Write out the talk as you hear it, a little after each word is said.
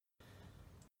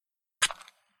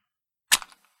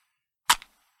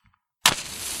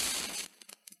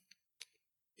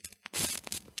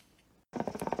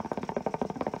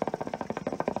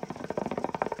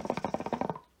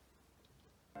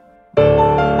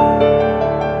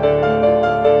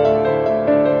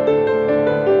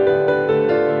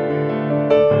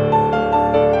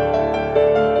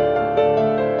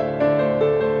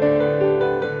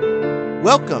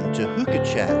Welcome to Hookah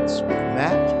Chats with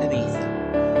Matt and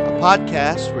Ethan, a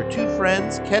podcast where two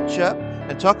friends catch up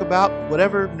and talk about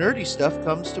whatever nerdy stuff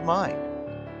comes to mind,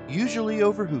 usually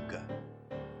over hookah.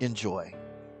 Enjoy.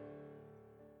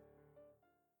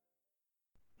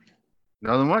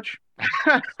 Nothing much.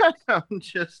 I'm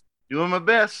just doing my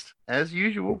best as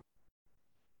usual.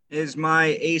 Is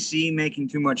my AC making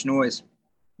too much noise?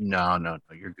 No,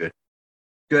 you're good.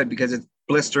 Good, because it's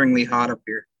blisteringly hot up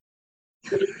here.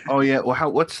 Oh yeah.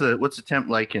 Well, what's the temp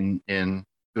like in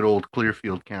good old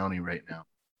Clearfield County right now?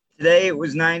 Today it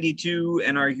was 92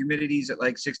 and our humidity's at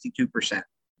like 62%.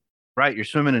 Right, you're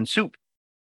swimming in soup.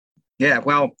 Yeah,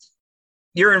 well,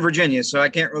 you're in Virginia, so I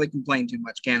can't really complain too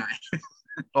much, can I?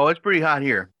 Oh, it's pretty hot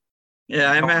here.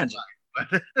 Yeah, I imagine.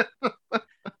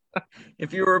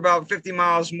 If you were about 50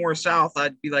 miles more south,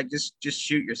 I'd be like, just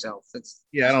shoot yourself.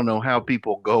 Yeah, I don't know how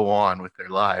people go on with their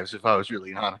lives, if I was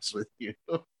really honest with you.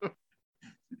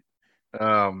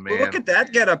 Oh man. Well, look at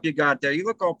that getup you got there. You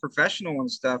look all professional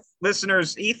and stuff.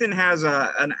 Listeners, Ethan has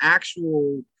an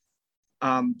actual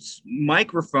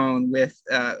microphone with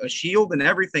a shield and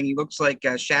everything. He looks like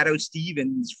Shadow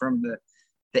Stevens from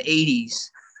the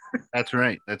 80s. That's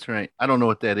right. I don't know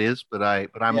what that is, but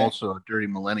I'm also a dirty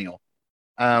millennial.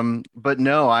 But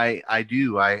no, I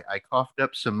do. I coughed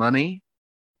up some money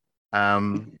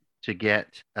to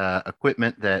get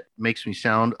equipment that makes me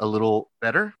sound a little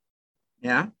better.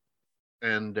 Yeah.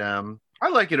 And I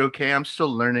like it okay. I'm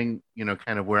still learning,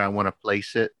 kind of where I want to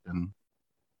place it and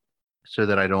so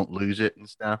that I don't lose it and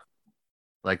stuff,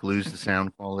 like lose the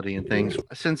sound quality and things.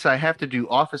 Since I have to do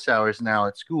office hours now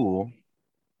at school,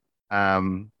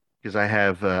 because I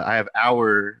have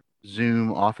hour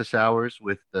Zoom office hours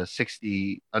with the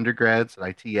 60 undergrads that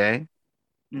I TA.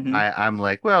 Mm-hmm. I'm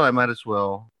like, well, I might as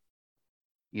well,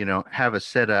 have a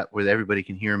setup where everybody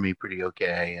can hear me pretty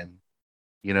okay. And,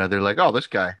 they're like, oh, this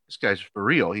guy's for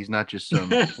real. He's not just some,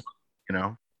 That's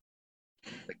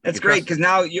great, because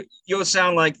now you'll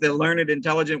sound like the learned,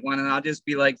 intelligent one, and I'll just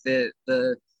be like the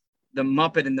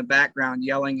Muppet in the background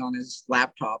yelling on his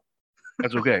laptop.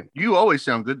 That's okay. You always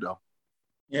sound good, though.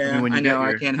 Yeah, I know.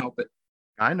 I can't help it.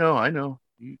 I know.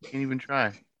 You can't even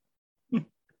try.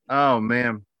 Oh,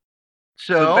 man.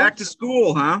 So back to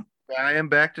school, huh? I am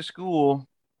back to school.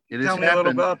 Tell me a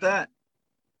little about that.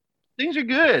 Things are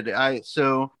good. I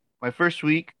finished my first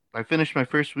week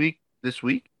this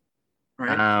week.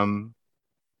 Right.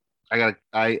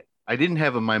 I didn't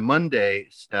have my Monday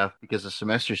stuff because the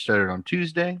semester started on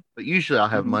Tuesday, but usually I'll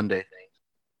have Monday things.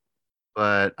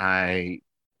 But I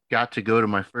got to go to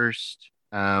my first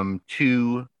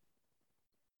two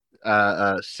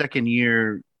second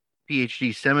year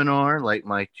PhD seminar, like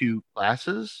my two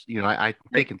classes. I've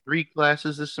taken 3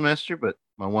 classes this semester, but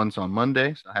my one's on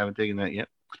Monday, so I haven't taken that yet.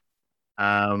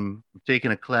 I'm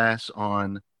taking a class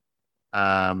on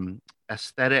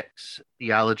aesthetics,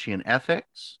 theology, and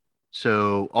ethics.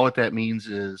 So all what that means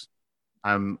is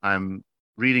I'm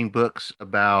reading books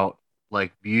about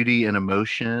like beauty and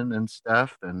emotion and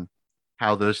stuff and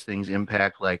how those things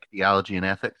impact like theology and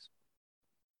ethics.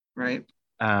 Right.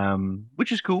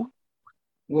 Which is cool.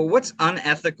 Well, what's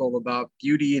unethical about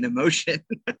beauty and emotion?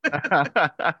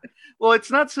 Well,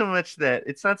 it's not so much that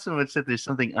there's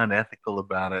something unethical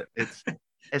about it. It's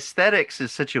aesthetics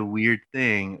is such a weird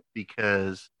thing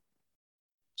because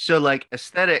so like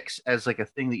aesthetics as like a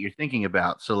thing that you're thinking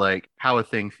about. So like how a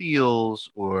thing feels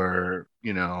or,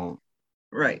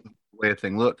 right, the way a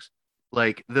thing looks.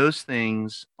 Like those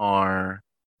things are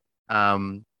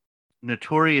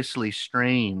notoriously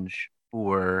strange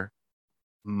for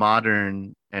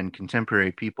modern and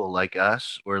contemporary people like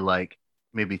us or like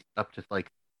maybe up to like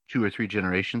 2 or 3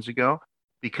 generations ago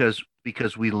because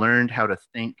we learned how to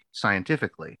think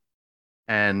scientifically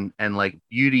and like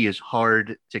beauty is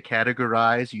hard to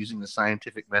categorize using the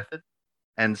scientific method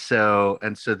and so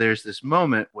there's this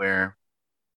moment where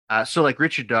so like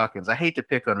Richard Dawkins, I hate to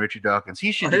pick on Richard Dawkins.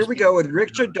 He should here we go with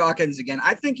Richard Dawkins again.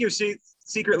 I think you're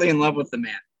secretly in love with the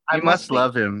man. I must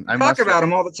love him. I talk about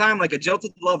him all the time like a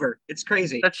jilted lover. It's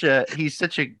crazy. He's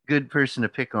such a good person to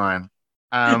pick on.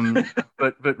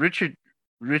 But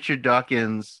Richard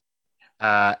Dawkins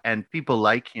and people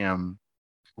like him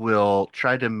will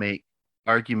try to make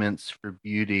arguments for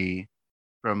beauty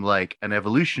from like an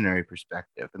evolutionary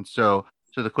perspective. And so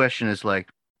the question is like,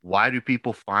 why do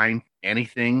people find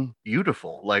anything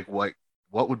beautiful? Like what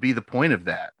would be the point of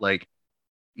that? Like,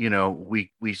 we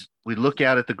look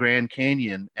out at the Grand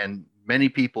Canyon and many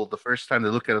people the first time they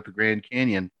look out at the Grand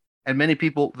Canyon and many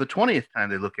people the 20th time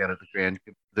they look out at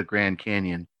the Grand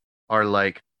Canyon are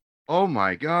like, oh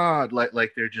my God,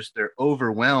 like they're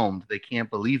overwhelmed. They can't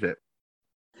believe it.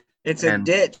 It's a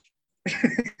ditch.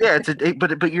 Yeah,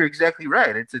 but you're exactly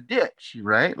right. It's a ditch,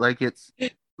 right? Like it's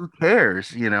who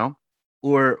cares, you know?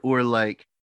 Or like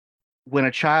when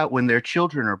their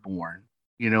children are born,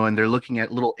 you know, and they're looking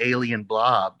at little alien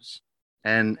blobs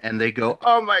and they go,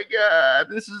 "Oh my God,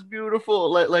 this is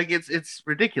beautiful." Like it's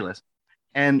ridiculous.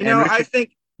 You And know, I Richard,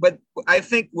 think, but I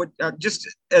think what just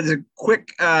as a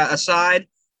quick aside,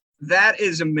 that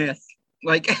is a myth.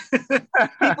 Like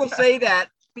people say that,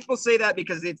 people say that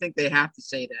because they think they have to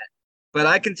say that. But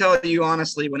I can tell you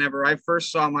honestly, whenever I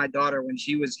first saw my daughter when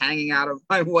she was hanging out of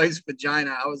my wife's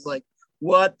vagina, I was like,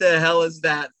 what the hell is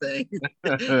that thing?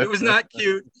 It was not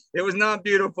cute. It was not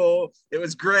beautiful. It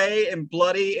was gray and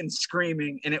bloody and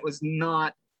screaming. And it was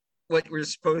not what we're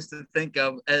supposed to think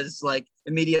of as like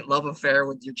immediate love affair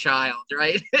with your child,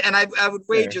 right? And I would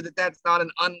wager Fair. that that's not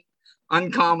an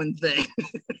uncommon thing.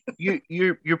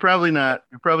 You're probably not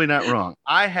wrong.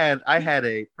 I had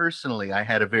a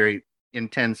very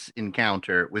intense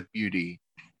encounter with Beauty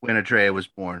when Adrea was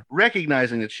born,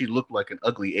 recognizing that she looked like an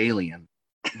ugly alien,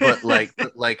 but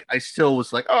I still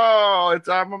was like, oh,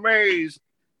 I'm amazed.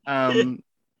 Um,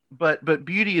 but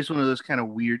Beauty is one of those kind of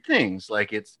weird things.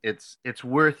 Like it's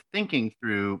worth thinking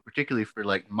through, particularly for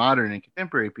like modern and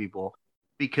contemporary people,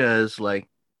 because like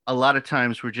a lot of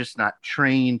times we're just not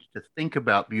trained to think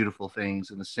about beautiful things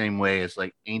in the same way as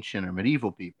like ancient or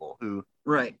medieval people who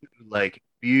Right. like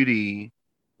beauty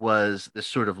was this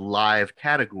sort of live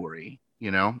category,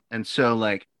 you know? And so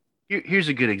like here's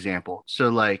a good example. So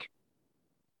like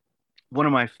one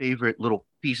of my favorite little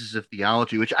pieces of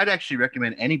theology, which I'd actually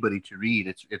recommend anybody to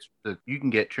read. You can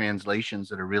get translations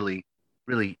that are really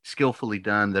skillfully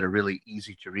done that are really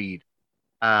easy to read.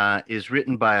 Is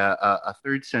written by a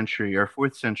third century or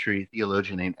fourth century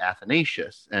theologian named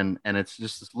Athanasius, and it's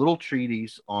just this little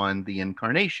treatise on the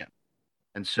incarnation.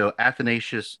 And so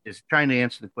Athanasius is trying to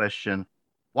answer the question,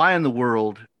 why in the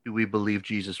world do we believe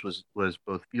Jesus was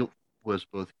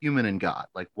both human and God?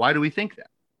 Like, why do we think that?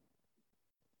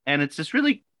 And it's this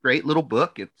really great little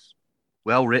book. It's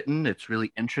well written. It's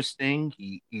really interesting.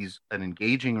 He's an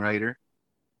engaging writer.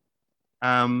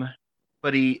 Um,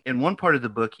 but in one part of the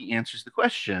book, he answers the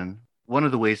question. One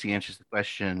of the ways he answers the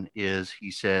question is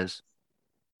he says,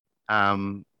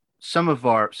 um, some of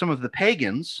the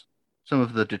pagans, some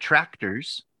of the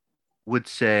detractors would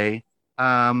say,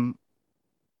 um,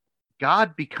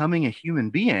 God becoming a human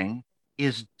being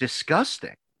is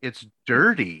disgusting. It's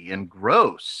dirty and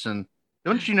gross. And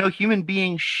don't you know human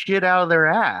beings shit out of their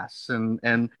ass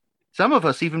and some of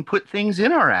us even put things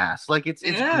in our ass. Like it's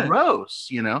Yeah. gross,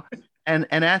 you know? And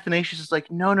Athanasius is like,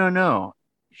 no, no, no.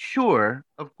 Sure,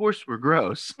 of course we're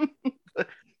gross.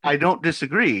 I don't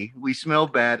disagree. We smell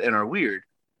bad and are weird.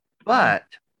 But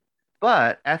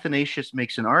Athanasius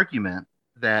makes an argument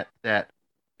that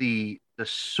the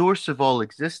source of all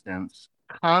existence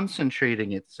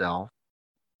concentrating itself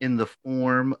in the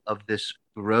form of this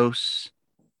gross,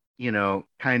 you know,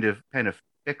 kind of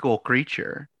fickle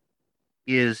creature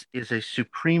is a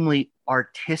supremely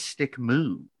artistic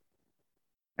move.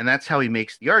 And that's how he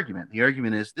makes the argument. The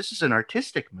argument is this is an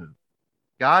artistic move.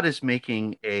 God is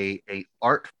making a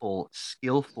artful,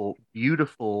 skillful,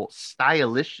 beautiful,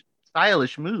 stylish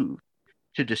move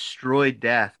to destroy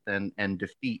death and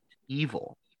defeat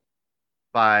evil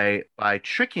by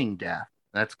tricking death.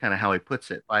 That's kind of how he puts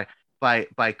it.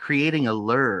 By creating a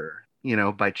lure, you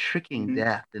know, by tricking Mhm.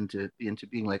 death into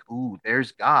being like, ooh,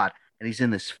 there's God, and he's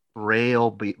in this frail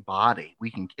body.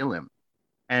 We can kill him.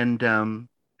 And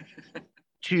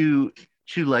to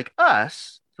like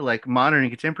us, to like modern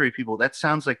and contemporary people, that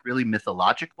sounds like really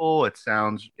mythological. It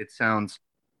sounds,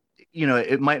 you know,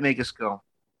 it might make us go,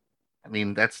 I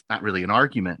mean, that's not really an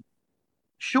argument.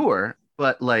 Sure,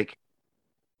 but like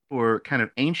for kind of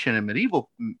ancient and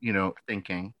medieval, you know,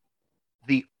 thinking,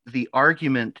 the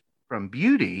argument from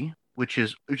beauty, which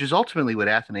is ultimately what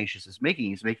Athanasius is making,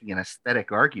 he's making an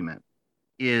aesthetic argument,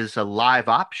 is a live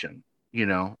option, you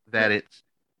know, that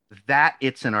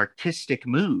it's an artistic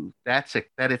move, that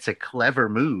it's a clever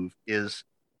move is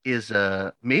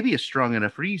maybe a strong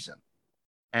enough reason.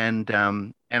 And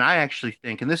I actually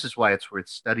think, and this is why it's worth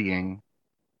studying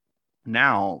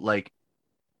now, like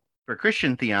for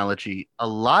Christian theology, a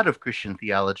lot of Christian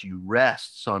theology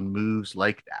rests on moves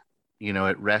like that. You know,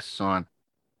 it rests on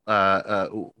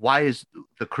why is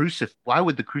why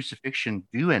would the crucifixion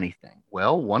do anything?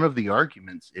 Well, one of the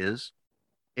arguments is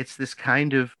it's this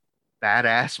kind of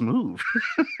badass move.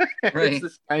 it's Right.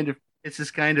 this kind of it's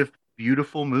this kind of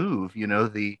beautiful move. You know,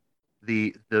 the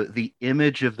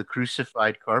image of the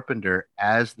crucified carpenter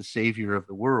as the savior of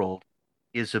the world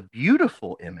is a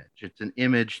beautiful image. It's an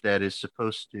image that is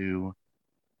supposed to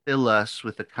fill us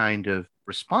with a kind of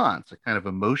response, a kind of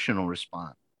emotional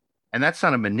response. And that's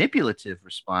not a manipulative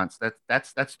response.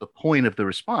 That's the point of the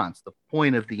response. The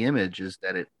point of the image is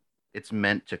that it's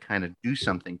meant to kind of do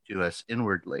something to us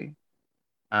inwardly,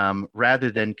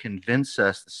 rather than convince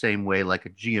us the same way like a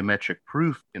geometric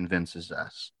proof convinces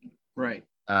us. Right.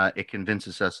 It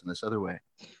convinces us in this other way.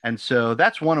 And so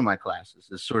that's one of my classes,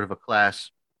 is sort of a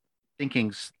class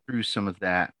thinking through some of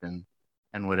that and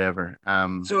whatever.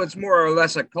 So it's more or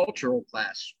less a cultural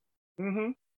class.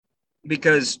 Mm-hmm.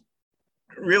 Because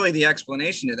really the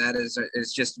explanation to that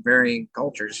is just varying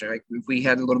cultures. Like if we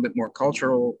had a little bit more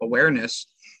cultural awareness,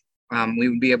 we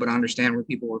would be able to understand where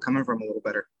people were coming from a little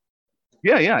better.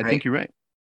 Yeah, I Right? think you're right.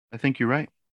 I think you're right.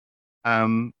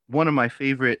 One of my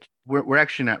favorite, we're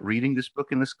actually not reading this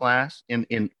book in this class.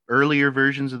 In earlier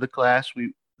versions of the class,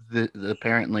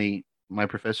 apparently my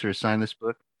professor assigned this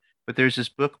book, but there's this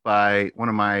book by one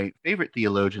of my favorite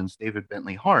theologians, David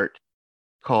Bentley Hart,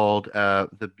 called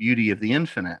The Beauty of the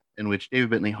Infinite, in which David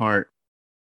Bentley Hart,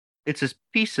 it's a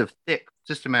piece of thick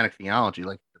systematic theology,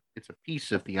 like it's a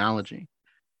piece of theology,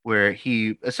 where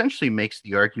he essentially makes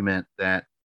the argument that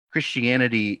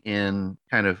Christianity in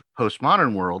kind of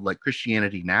postmodern world, like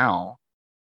Christianity now,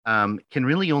 can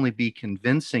really only be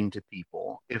convincing to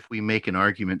people if we make an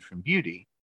argument from beauty.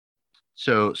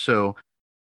 So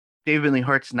David Bentley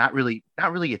Hart's not really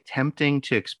attempting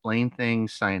to explain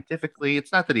things scientifically.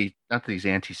 It's not that he's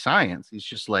anti-science. He's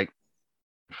just like,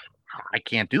 I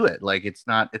can't do it. Like it's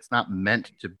not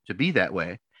meant to be that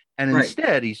way. And Right.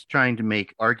 instead, he's trying to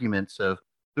make arguments of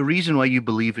the reason why you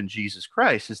believe in Jesus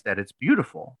Christ is that it's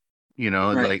beautiful.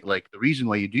 Right. Like the reason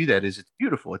why you do that is it's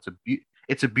beautiful.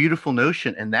 It's a beautiful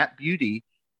notion, and that beauty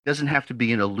doesn't have to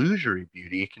be an illusory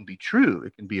beauty. It can be true.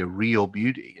 It can be a real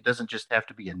beauty. It doesn't just have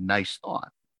to be a nice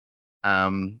thought.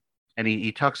 And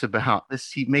he talks about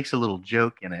this. He makes a little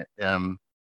joke in it,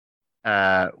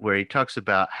 where he talks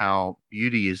about how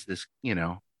beauty is this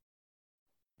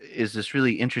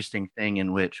really interesting thing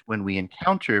in which when we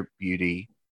encounter beauty,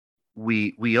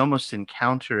 we almost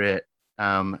encounter it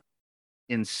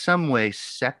in some way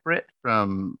separate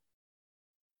from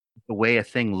the way a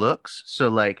thing looks. So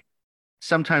like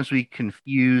sometimes we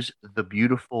confuse the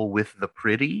beautiful with the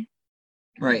pretty.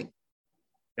 Right.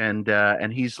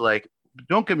 And he's like,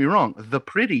 don't get me wrong, the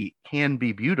pretty can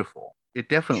be beautiful. It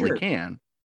definitely Sure. can.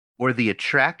 Or the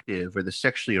attractive or the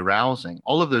sexually arousing.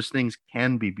 All of those things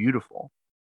can be beautiful.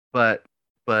 But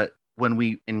when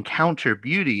we encounter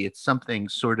beauty, it's something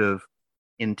sort of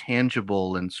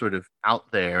intangible and sort of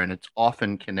out there, and it's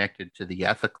often connected to the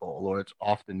ethical, or it's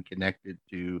often connected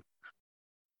to,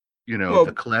 the Well,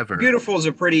 clever. beautiful is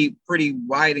a pretty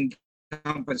wide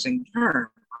encompassing term,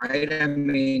 right? I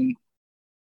mean,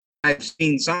 I've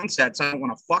seen sunsets. I don't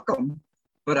want to fuck them,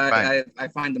 but Right. I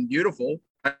find them beautiful.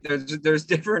 There's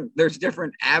different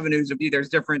avenues of beauty. There's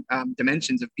different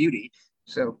dimensions of beauty.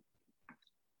 So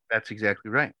That's exactly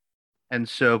right. And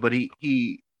so, but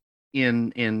he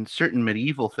in certain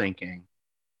medieval thinking,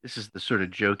 this is the sort of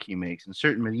joke he makes. In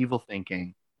certain medieval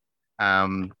thinking,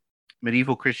 um,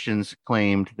 medieval Christians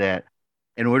claimed that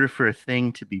in order for a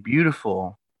thing to be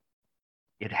beautiful,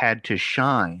 it had to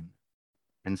shine.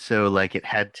 And so like it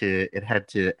had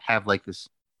to have like this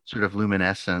sort of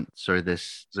luminescence or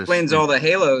explains all the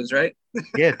halos, right?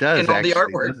 yeah, it And does all the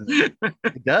actually, artwork. doesn't it?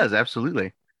 It does,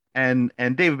 absolutely. And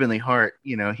David Bentley Hart,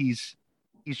 he's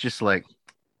just like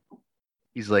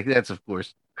he's like, that's of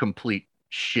course complete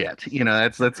shit.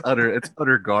 That's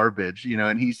utter garbage,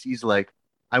 and he's like,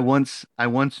 I once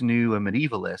knew a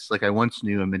medievalist, like I once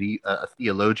knew a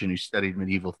theologian who studied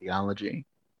medieval theology,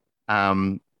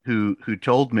 who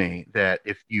told me that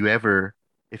if you ever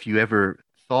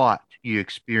thought you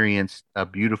experienced a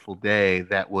beautiful day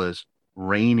that was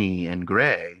rainy and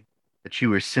gray, that you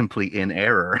were simply in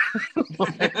error.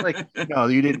 Like, no,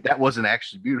 you didn't. That wasn't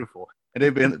actually beautiful. And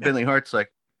then Bentley Hart's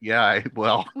like, yeah,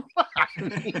 well, I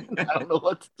mean, I don't know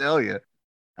what to tell you.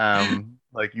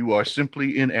 Like you are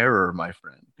simply in error, my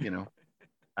friend.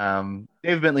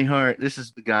 David Bentley Hart. This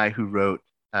is the guy who wrote.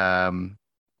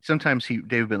 Sometimes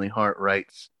David Bentley Hart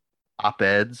writes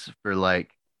op-eds for like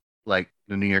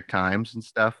the New York Times and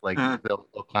stuff. Like uh, they'll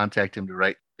contact him to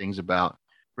write things about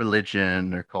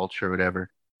religion or culture or whatever.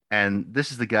 And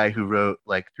this is the guy who wrote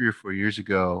like 3 or 4 years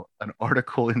ago an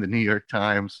article in the New York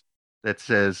Times that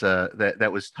says that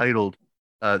was titled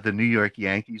 "The New York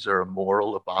Yankees Are a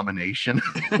Moral Abomination."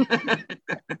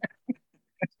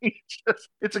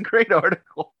 It's a great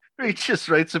article. He just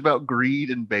writes about greed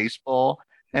in baseball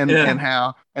and yeah.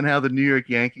 and how the New York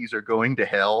Yankees are going to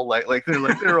hell.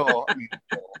 They're all. I mean,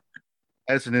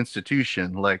 as an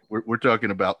institution, like we're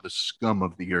talking about the scum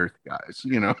of the earth, guys.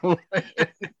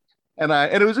 And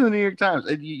it was in the New York Times.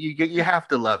 And you have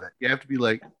to love it. You have to be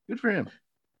like, good for him.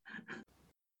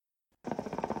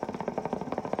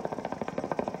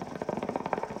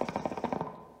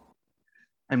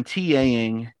 I'm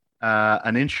TAing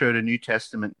an intro to New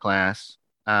Testament class.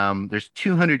 There's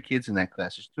 200 kids in that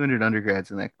class. There's 200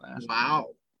 undergrads in that class. Wow.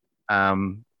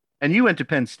 Um, and you went to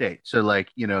Penn State, so like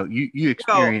you Well,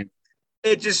 experienced.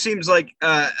 it just seems like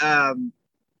a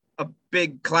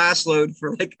big class load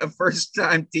for like a first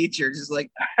time teacher. Just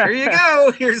like, here you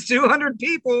go. Here's 200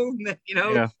 people.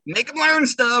 Yeah, Make them learn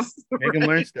stuff. make them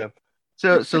learn stuff.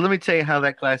 So let me tell you how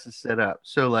that class is set up.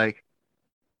 So like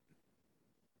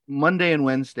Monday and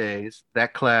Wednesdays,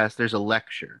 that class, there's a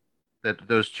lecture that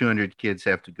those 200 kids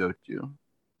have to go to.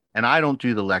 And I don't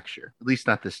do the lecture, at least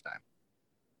not this time.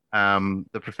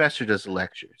 The professor does the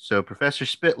lecture. So Professor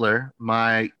Spitler,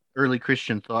 my early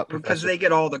Christian thought Because professor, they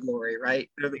get all the glory, right?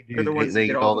 They're the ones that they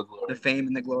get get all all the the glory. fame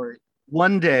and the glory.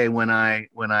 One day when I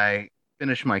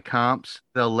finish my comps,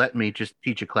 they'll let me just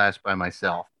teach a class by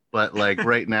myself. But like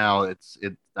right now, it's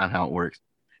not how it works.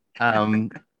 Um,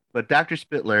 but Dr.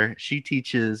 Spitler, she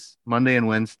teaches Monday and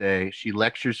Wednesday. She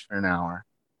lectures for an hour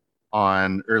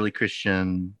on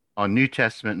on New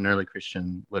Testament and early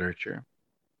Christian literature.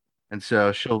 And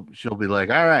so she'll be like,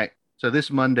 all right. So this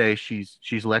Monday she's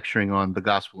lecturing on the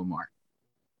Gospel of Mark.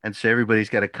 And so everybody's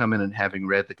got to come in and having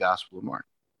read the Gospel of Mark.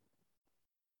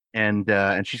 And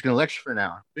she's going to lecture for an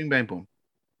hour. Bing bang boom.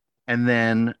 And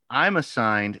then I'm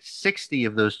assigned 60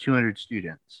 of those 200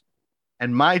 students.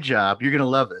 And my job, you're going to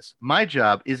love this. My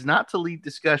job is not to lead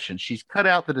discussion. She's cut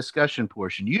out the discussion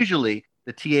portion. Usually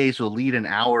the TAs will lead an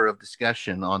hour of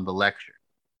discussion on the lecture.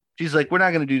 She's like, we're not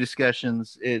going to do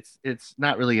discussions. It's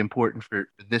not really important for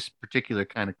this particular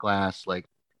kind of class. Like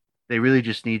they really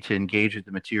just need to engage with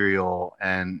the material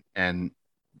and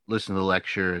listen to the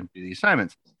lecture and do the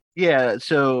assignments. Yeah,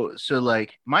 so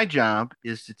like my job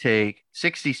is to take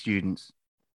 60 students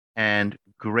and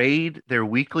grade their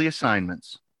weekly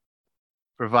assignments,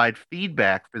 provide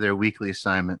feedback for their weekly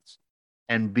assignments,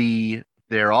 and be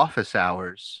their office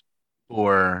hours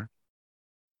for,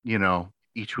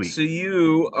 each week. So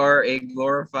you are a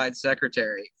glorified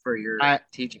secretary for your I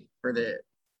teaching, for the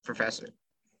professor.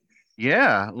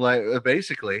 Yeah, like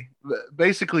basically,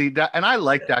 and I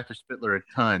like Dr. Spitler a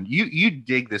ton. You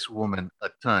dig this woman a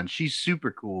ton. She's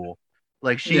super cool.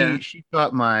 Like Yeah. she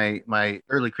taught my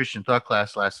early Christian thought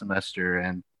class last semester,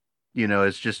 and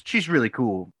it's just she's really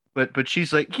cool. But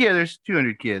she's like, yeah, there's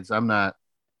 200 kids. I'm not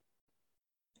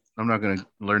gonna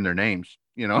learn their names.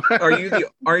 Are you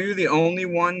the only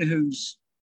one who's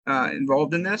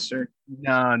involved in this, or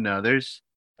No, there's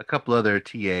a couple other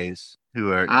TAs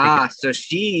who are taking. so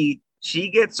she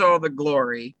gets all the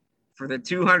glory for the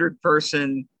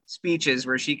 200-person speeches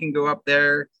where she can go up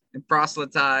there and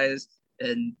proselytize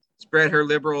and spread her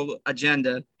liberal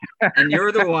agenda, and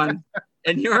you're the one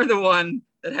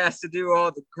that has to do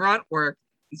all the grunt work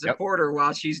and Yep. support her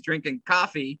while she's drinking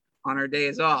coffee on her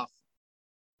days off.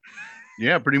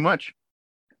 Yeah, pretty much.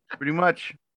 Pretty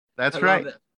much. That's I right.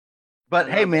 love it. But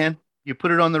I hey, love it. man, you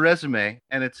put it on the resume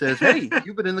and it says, hey,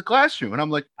 you've been in the classroom. And I'm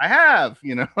like, I have,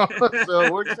 so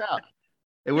it works out.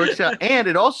 It works out. And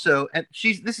it also, and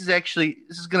this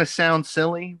is going to sound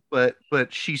silly, but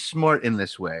she's smart in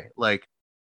this way. Like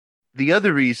the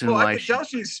other reason Well, I why can tell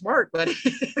she's smart, buddy.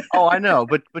 oh, I know,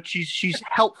 but she's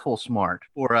helpful smart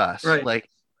for us. Right. Like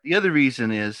the other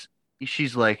reason is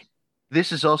she's like,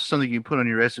 this is also something you put on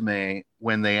your resume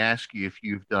when they ask you if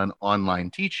you've done online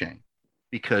teaching,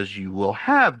 because you will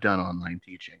have done online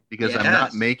teaching, because I'm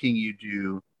not Yes. making you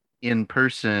do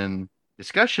in-person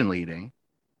discussion leading.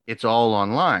 It's all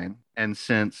online. And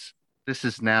since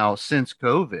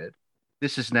COVID,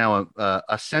 this is now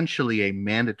essentially a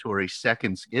mandatory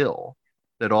second skill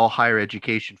that all higher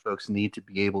education folks need to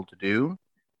be able to do.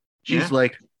 She's Yeah.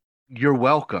 like, you're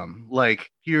welcome.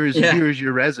 Like, here's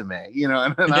your resume, and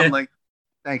Yeah. I'm like,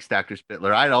 thanks, Dr.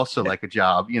 Spitler. I'd also like a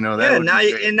job, that Yeah, would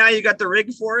be great. now you got the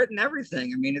rig for it and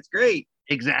everything. I mean, it's great.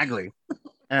 Exactly.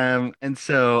 And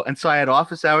so I had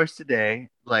office hours today.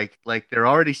 Like they're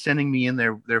already sending me in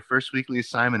their first weekly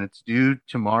assignment. It's due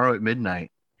tomorrow at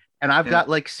midnight. And I've Yeah. got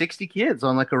like 60 kids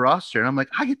on like a roster. And I'm like,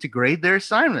 I get to grade their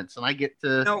assignments and I get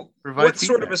to Now, provide what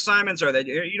sort of feedback. assignments are they?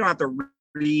 You don't have to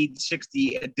read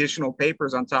 60 additional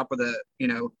papers on top of the,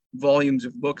 volumes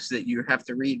of books that you have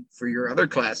to read for your other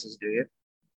classes, do you?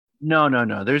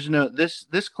 No. There's no this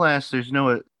class, there's no,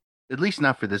 at least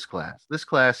not for this class. This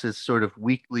class is sort of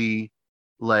weekly,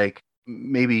 like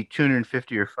maybe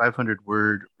 250 or 500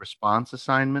 word response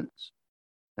assignments.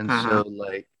 And Uh-huh. so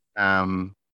like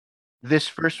this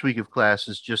first week of class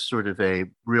is just sort of a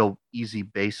real easy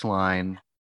baseline.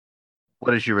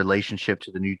 What is your relationship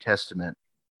to the New Testament?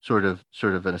 Sort of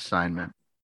an assignment.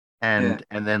 And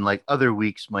then like other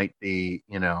weeks might be,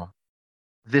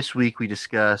 this week we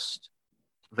discussed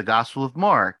the Gospel of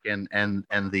Mark and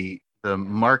the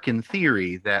Markan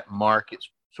theory that Mark is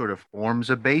sort of forms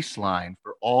a baseline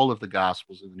for all of the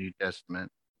Gospels of the New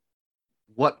Testament.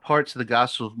 What parts of the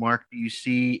Gospel of Mark do you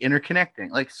see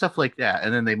interconnecting? Like stuff like that.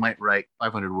 And then they might write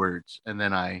 500 words. And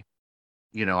then I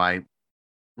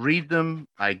read them,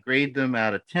 I grade them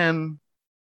out of 10,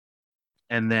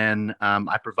 and then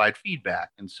I provide feedback.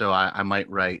 And so I might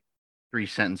write 3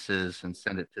 sentences and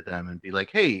send it to them and be like,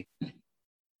 hey,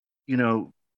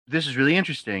 this is really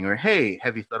interesting. Or, hey,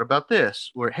 have you thought about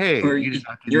this? Or, hey, Or you did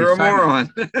not do you're the a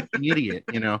assignment. moron. An idiot,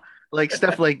 like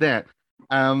stuff like that.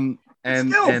 And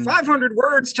Still, 500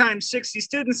 words times 60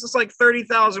 students is like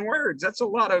 30,000 words. That's a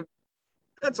lot of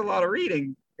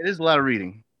reading. it is a lot of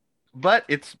reading, but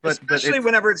Especially it's,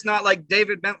 whenever it's not like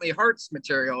David Bentley Hart's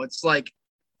material. It's like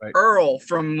right. Earl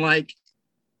from like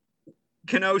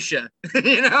Kenosha,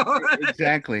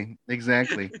 Exactly.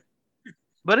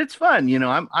 But it's fun,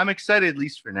 I'm excited at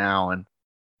least for now,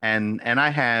 and I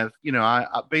have,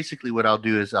 I basically what I'll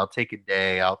do is I'll take a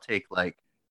day, I'll take like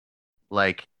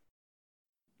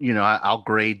I'll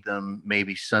grade them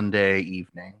maybe Sunday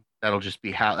evening. That's just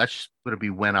going to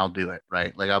be when I'll do it,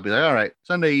 right? Like I'll be like, all right,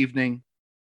 Sunday evening,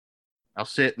 I'll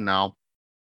sit and I'll,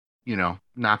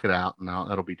 knock it out and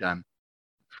that'll be done.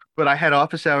 But I had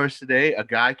office hours today. A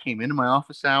guy came into my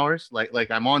office hours,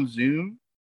 like I'm on Zoom.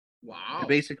 Wow. And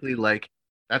basically, like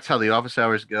that's how the office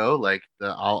hours go. Like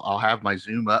I'll have my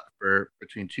Zoom up for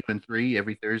between 2 and 3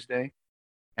 every Thursday,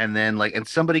 and then and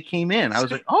somebody came in. I was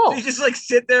like, oh, so you just like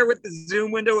sit there with the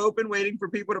Zoom window open, waiting for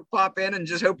people to pop in, and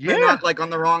just hope they're not like on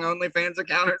the wrong OnlyFans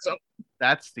account or something.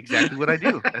 That's exactly what I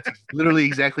do. That's literally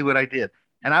exactly what I did.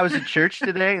 And I was at church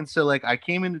today, and so I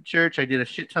came into church. I did a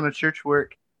shit ton of church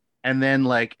work. And then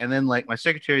my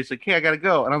secretary's like, hey, I gotta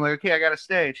go. And I'm like, okay, I gotta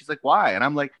stay. And she's like, why? And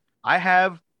I'm like, I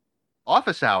have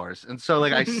office hours. And so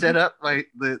I set up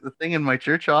the thing in my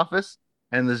church office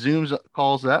and the Zoom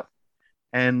calls up.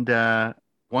 And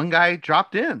one guy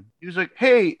dropped in. He was like,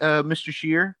 hey, Mr.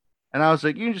 Shear. And I was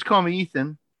like, you can just call me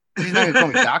Ethan. He's not gonna call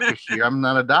me Dr. Shear. I'm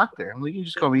not a doctor. I'm like, you can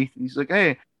just call me Ethan. He's like,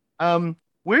 hey,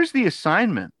 where's the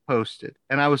assignment posted?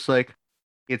 And I was like,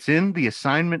 it's in the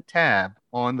assignment tab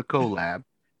on the CoLab.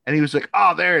 And he was like,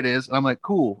 oh, there it is. And I'm like,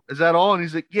 cool. Is that all? And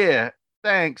he's like, yeah,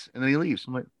 thanks. And then he leaves.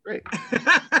 I'm like, great.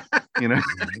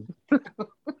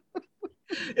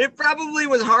 It probably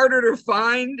was harder to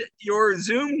find your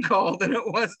Zoom call than it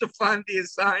was to find the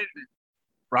assignment.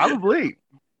 Probably.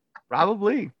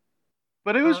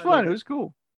 But it was fun. It was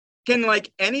cool. Can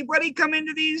anybody come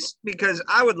into these? Because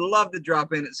I would love to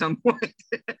drop in at some point.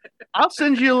 I'll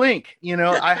send you a link.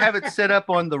 I have it set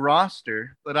up on the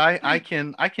roster, but I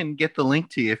can get the link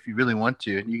to you if you really want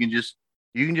to. And you can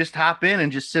just hop in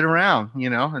and just sit around,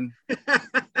 and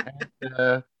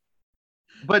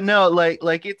but no,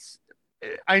 it's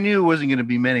I knew it wasn't going to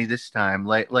be many this time.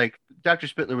 Like Dr.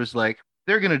 Spittler was like,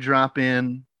 they're going to drop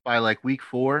in by week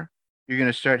 4. You're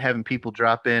going to start having people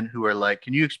drop in who are like,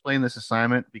 can you explain this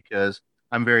assignment? Because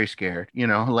I'm very scared,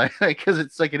 because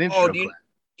it's like an intro class.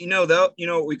 You know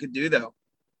what we could do though?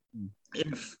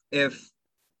 If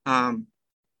I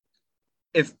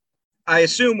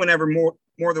assume whenever more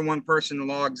than one person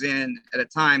logs in at a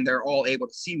time, they're all able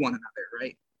to see one another,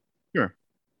 right? Sure.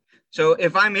 So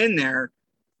if I'm in there,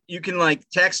 you can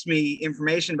text me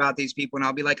information about these people, and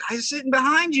I'll be like, I was sitting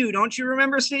behind you. Don't you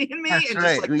remember seeing me? That's and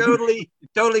right. just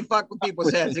totally fuck with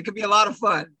people's heads. It could be a lot of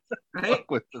fun, right?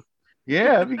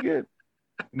 Yeah, that'd be good.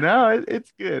 No,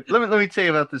 it's good. Let me tell you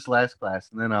about this last class,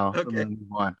 and then I'll move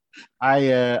on.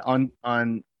 I on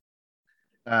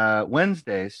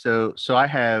Wednesdays. So I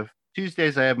have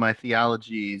Tuesdays. I have my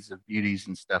theologies of beauties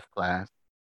and stuff class.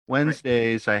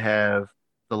 Wednesdays I have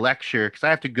the lecture because I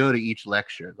have to go to each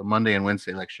lecture. The Monday and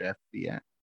Wednesday lecture I have to be at.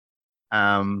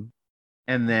 And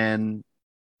then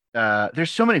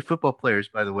there's so many football players,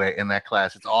 by the way, in that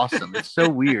class. It's awesome. It's so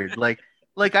weird.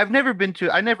 I never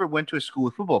went to a school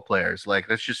with football players.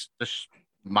 That's just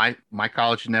my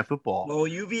college didn't have football. Well,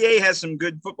 UVA has some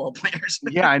good football players.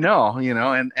 Yeah, I know,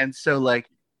 and so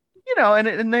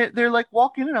and they're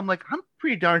walking in. I'm like, I'm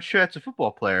pretty darn sure that's a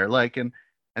football player.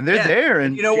 And they're there.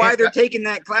 And you know why they're taking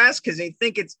that class? Because they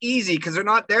think it's easy because they're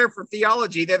not there for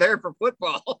theology. They're there for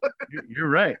football. You're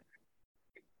right.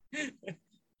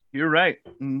 You're right.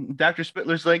 And Dr.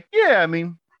 Spittler's like, yeah, I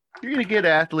mean, you're going to get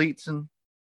athletes. And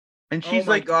she's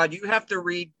like, God, you have to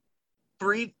read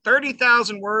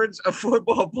 30,000 words of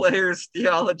football players'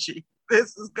 theology.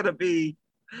 This is going to be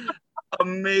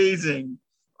amazing.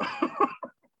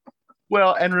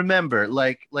 Well, and remember,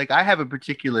 I have a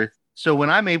particular so when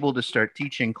I'm able to start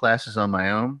teaching classes on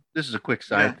my own, this is a quick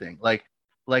Yeah. side thing. Like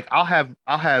I'll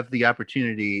have the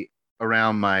opportunity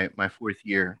around my fourth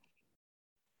year.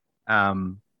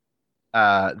 Um,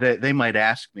 they might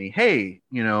ask me, hey,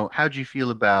 how'd you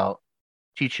feel about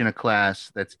teaching a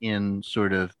class that's in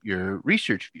sort of your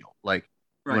research field? Like,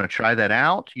 you want Right. to try that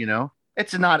out?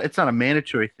 It's not a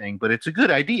mandatory thing, but it's a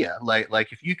good idea.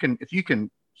 Like if you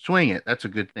can swing it, that's a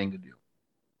good thing to do.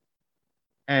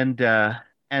 And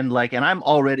and I'm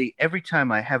already every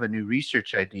time I have a new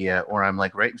research idea or I'm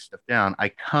like writing stuff down, I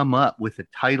come up with a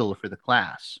title for the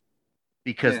class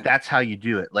because Yeah. that's how you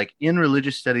do it. Like in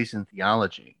religious studies and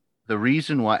theology, the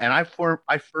reason why, and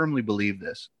I firmly believe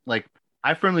this, like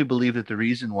I firmly believe that the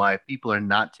reason why people are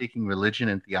not taking religion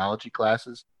and theology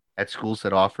classes at schools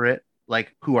that offer it,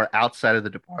 like who are outside of the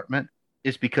department,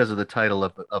 is because of the title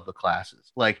of the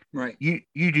classes. Like Right.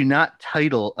 you do not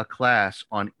title a class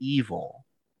on evil,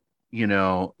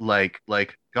 like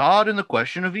God and the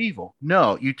question of evil.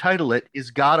 No, you title it,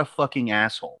 is God a fucking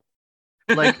asshole?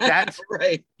 Like that's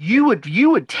Right. you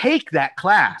would take that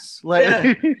class. Like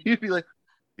Yeah. you'd be like,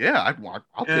 yeah,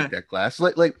 I'll Yeah. take that class.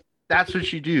 Like that's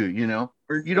what you do.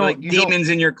 Or You like don't demons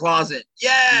in your closet.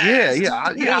 yeah, Yes.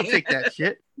 yeah, I'll take that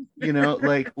shit.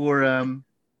 Like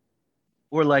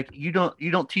or like you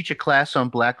don't teach a class on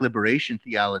Black liberation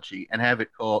theology and have it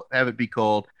be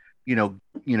called, you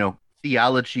know,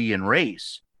 theology and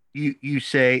race. You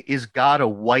say, is God a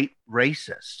white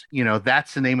racist?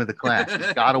 That's the name of the class.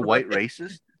 Is God a white Right.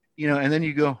 racist? And then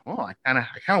you go, oh, I kind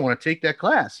of want to take that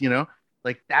class.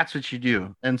 Like that's what you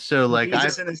do. And so like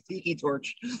Jesus and his tiki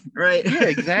torch. Right. yeah,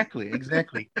 exactly.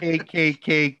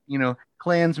 KKK,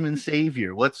 Klansman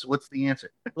savior. What's the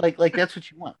answer? Like that's what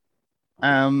you want.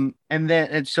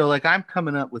 And so like I'm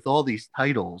coming up with all these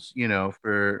titles,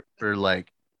 for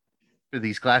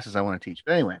these classes I want to teach.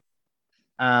 But anyway,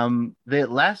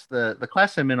 the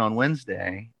class I'm in on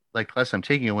Wednesday, like class I'm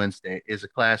taking on Wednesday, is a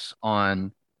class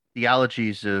on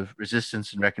theologies of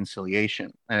resistance and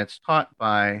reconciliation, and it's taught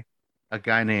by a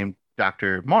guy named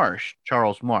Dr. Marsh,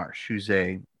 Charles Marsh, who's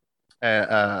a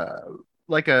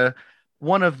like a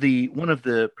one of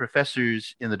the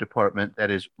professors in the department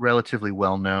that is relatively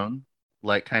well known,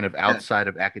 like kind of Yeah. outside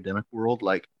of academic world.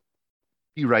 Like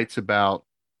he writes about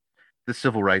the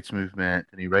civil rights movement,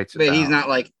 and he writes But about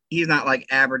he's not like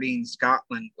Aberdeen,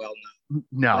 Scotland, well known.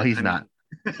 no, But he's I not. mean,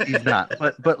 He's not.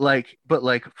 But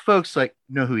folks like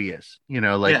know who he is.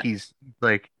 Like yeah. he's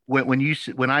like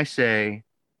when I say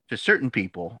to certain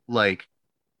people like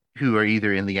who are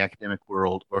either in the academic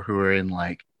world or who are in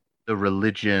like the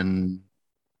religion,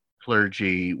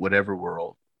 clergy, whatever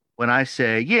world, when I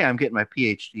say, yeah, I'm getting my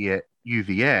PhD at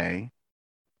UVA,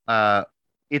 uh,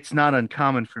 it's not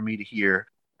uncommon for me to hear,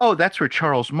 oh, that's where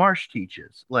Charles Marsh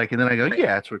teaches. Like, and then I go, Right.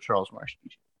 yeah, that's where Charles Marsh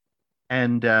teaches.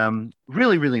 And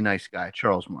really, really nice guy,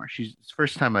 Charles Marsh. It's the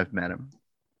first time I've met him.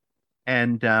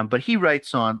 And but he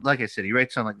writes on, like I said, he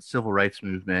writes on like the civil rights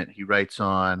movement. He writes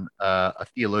on a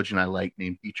theologian I like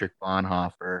named Dietrich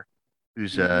Bonhoeffer,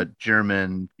 who's a Mhm.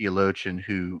 German theologian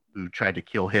who tried to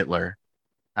kill Hitler.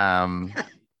 Um,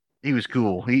 he was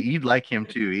cool. You'd like him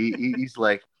too. He's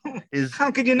like his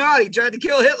How could you not? He tried to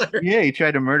kill Hitler. yeah. He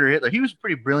tried to murder Hitler. He was a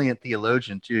pretty brilliant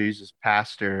theologian too. He's this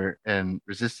pastor and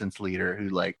resistance leader who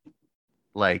like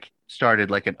started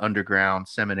like an underground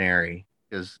seminary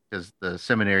because the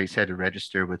seminaries had to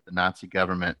register with the Nazi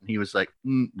government. And he was like,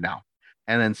 no.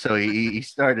 And then so he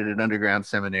started an underground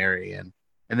seminary, and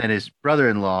then his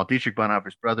brother-in-law, Dietrich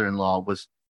Bonhoeffer's brother-in-law,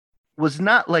 was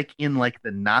not like in like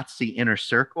the Nazi inner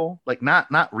circle, like not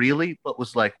really, but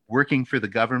was like working for the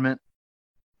government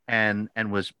and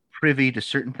was privy to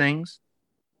certain things.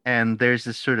 And there's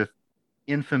this sort of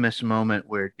infamous moment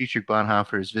where Dietrich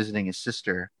Bonhoeffer is visiting his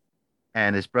sister,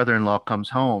 and his brother-in-law comes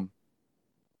home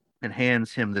and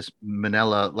hands him this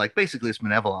manila, like basically this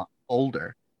manila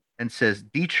folder, and says,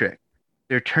 Dietrich,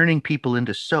 they're turning people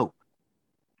into soap.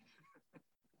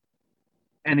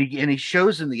 And he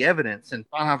shows him the evidence, and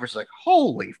Bonhoeffer's like,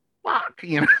 holy fuck.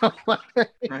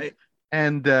 Right.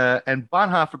 And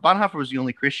Bonhoeffer was the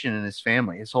only Christian in his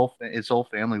family. His whole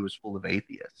family was full of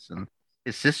atheists, and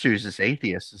his sister's this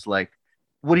atheist is like,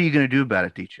 what are you going to do about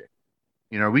it, Dietrich?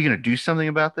 Are we going to do something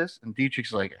about this? And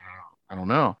Dietrich's like, I don't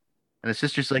know. And his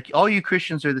sister's like, all you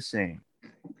Christians are the same.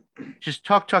 Just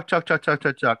talk, talk, talk, talk, talk,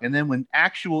 talk, talk. And then when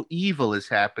actual evil is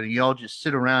happening, you all just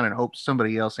sit around and hope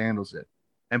somebody else handles it.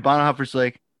 And Bonhoeffer's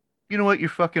like, you know what? You're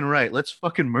fucking right. Let's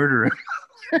fucking murder him.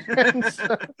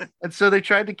 and so they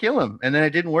tried to kill him, and then it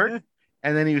didn't work.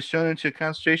 And then he was thrown into a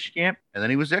concentration camp, and then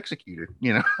he was executed.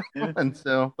 Yeah. And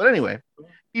so, but anyway,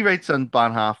 he writes on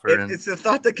Bonhoeffer, and It's the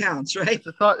thought that counts, right? it's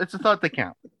a thought that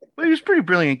counts. But he was a pretty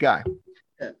brilliant guy.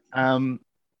 Yeah.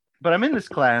 But I'm in this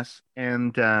class,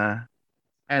 and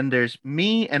there's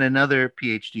me and another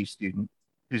PhD student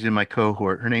who's in my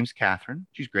cohort. Her name's Catherine.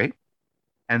 She's great.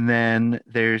 And then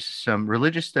there's some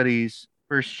religious studies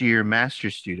first year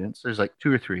master's students. There's like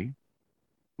two or three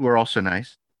who are also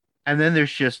nice. And then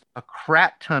there's just a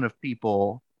crap ton of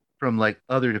people from like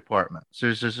other departments.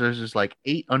 There's just like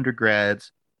 8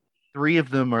 undergrads. Three of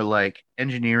them are like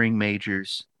engineering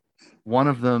majors. One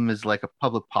of them is like a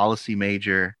public policy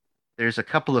major. There's a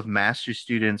couple of master's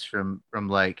students from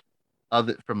like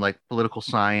political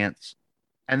science,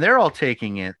 and they're all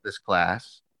taking this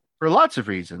class for lots of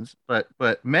reasons, but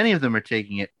many of them are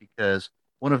taking it because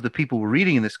one of the people we're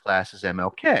reading in this class is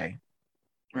MLK.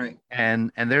 Right.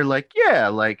 And they're like, yeah,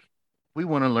 like we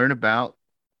want to learn about,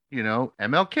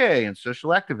 MLK and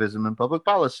social activism and public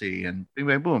policy and bing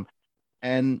bang boom.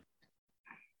 And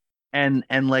and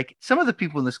like some of the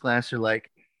people in this class are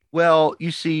like, well,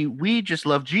 you see, we just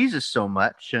love Jesus so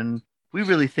much and we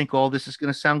really think all this is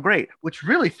going to sound great, which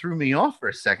really threw me off for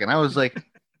a second. I was like,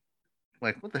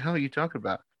 what the hell are you talking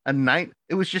about?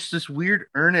 It was just this weird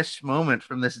earnest moment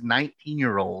from this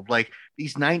 19-year-old. Like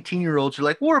these 19-year-olds are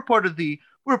like, we're a part of the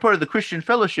Christian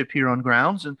fellowship here on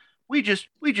grounds, and we just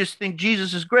think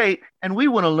Jesus is great, and we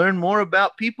want to learn more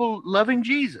about people loving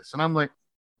Jesus. And I'm like,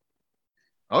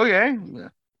 okay,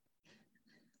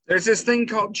 There's this thing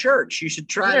called church. You should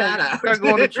try that out. Not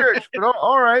going to church, but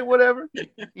all right, whatever.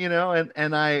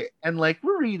 And like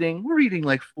we're reading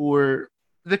like four.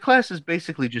 The class is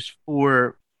basically just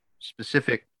four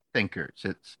specific thinkers.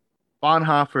 It's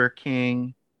Bonhoeffer,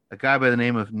 King, a guy by the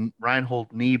name of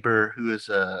Reinhold Niebuhr, who is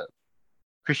a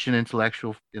Christian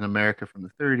intellectual in America from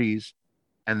the 30s,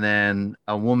 and then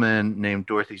a woman named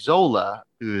Dorothy Zola,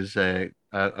 who is a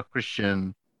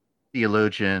Christian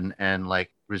theologian and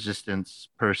like resistance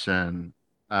person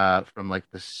from like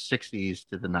the 60s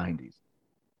to the 90s.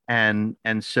 And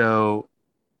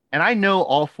I know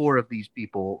all four of these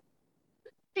people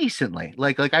decently.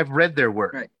 Like I've read their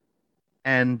work. Right.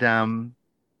 And I'm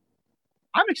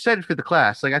excited for the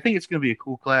class. Like I think it's going to be a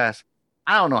cool class.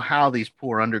 I don't know how these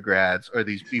poor undergrads or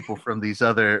these people from these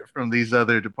other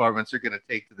departments are going to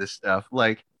take to this stuff.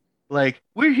 Like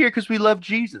we're here because we love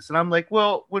Jesus. And I'm like,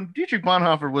 well, when Dietrich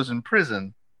Bonhoeffer was in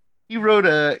prison, he wrote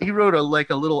a like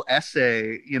a little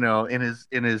essay, in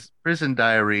his prison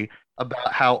diary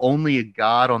about how only a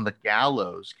God on the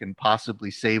gallows can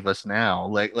possibly save us now.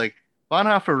 Like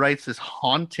Bonhoeffer writes this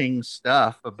haunting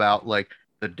stuff about like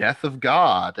the death of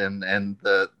God and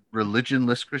the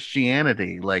religionless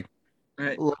Christianity. Like,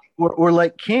 Right. or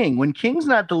like King. When King's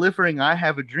not delivering I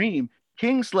Have a Dream,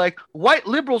 King's like, white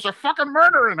liberals are fucking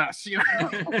murdering us, Yeah.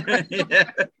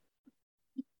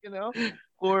 you know?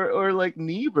 Or like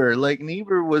Niebuhr. Like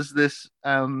Niebuhr was this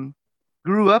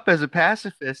grew up as a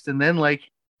pacifist, and then like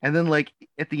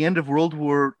at the end of World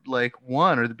War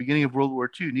One or the beginning of World War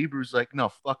Two, Niebuhr's like, no,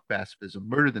 fuck pacifism,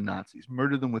 murder the Nazis,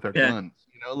 murder them with our guns.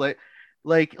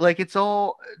 Like it's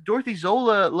all Dorothy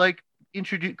Zola like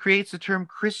creates the term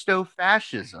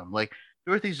Christo-fascism. Like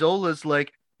Dorothy Zola's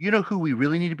like, you know who we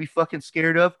really need to be fucking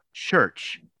scared of?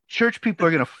 Church people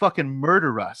are gonna fucking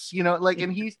murder us,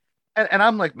 and he's and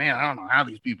I'm like, man, I don't know how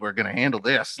these people are gonna handle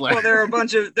this. Like, well, there are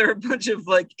a bunch of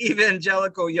like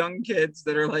evangelical young kids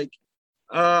that are like,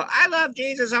 I love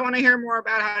Jesus. I want to hear more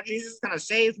about how Jesus is gonna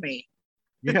save me.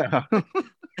 Yeah. And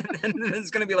then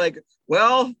it's gonna be like,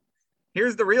 well,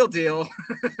 here's the real deal.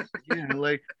 Yeah, and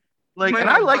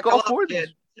I like all four of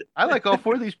these. I like all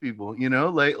four of these people,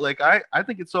 I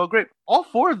think it's all great. All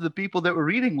four of the people that we're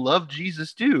reading love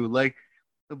Jesus too. Like,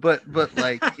 but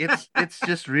like it's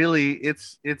just really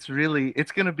it's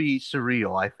gonna be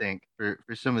surreal, I think, for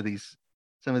some of these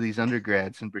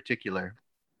undergrads in particular.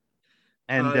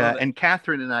 And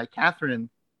Catherine,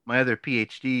 my other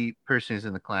PhD person who's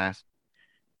in the class,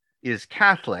 is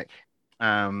Catholic.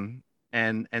 And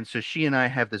so she and I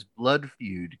have this blood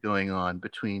feud going on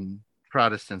between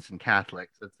Protestants and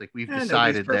Catholics. It's like we've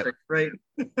decided perfect, that, right?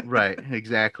 right,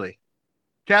 exactly.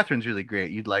 Catherine's really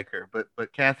great. You'd like her, but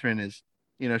Catherine is,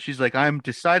 she's like, I'm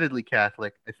decidedly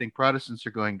Catholic. I think Protestants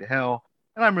are going to hell,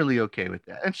 and I'm really okay with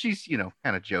that. And she's,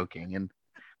 kind of joking,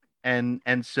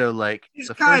 and so like he's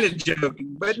kind of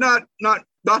joking, but not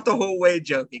the whole way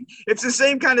joking. It's the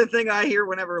same kind of thing I hear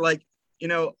whenever like,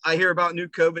 I hear about new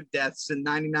COVID deaths and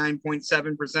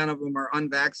 99.7% of them are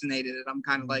unvaccinated, and I'm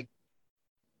kind of like,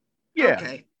 yeah,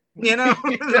 okay,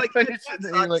 like, it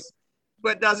sucks, like,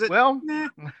 but does it? Well, nah.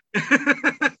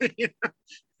 You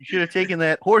should have taken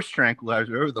that horse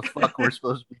tranquilizer, whatever the fuck we're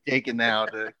supposed to be taking now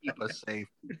to keep us safe.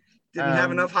 Didn't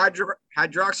have enough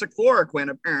hydroxychloroquine,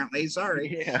 apparently.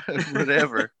 Sorry. Yeah,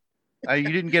 whatever.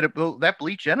 You didn't get it. Well, that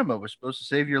bleach enema was supposed to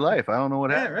save your life. I don't know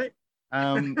what Yeah,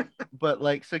 happened. right. But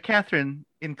like, so Catherine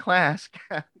in class,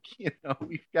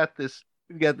 we've got this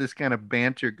kind of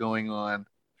banter going on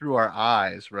through our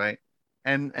eyes, right?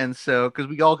 And so because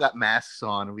we all got masks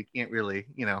on and we can't really,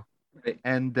 Right.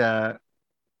 and Dr.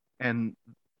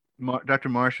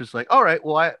 Marsh was like, all right,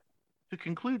 well, to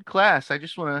conclude class,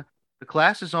 the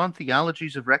class is on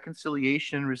theologies of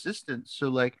reconciliation and resistance. So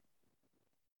like,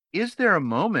 is there a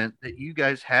moment that you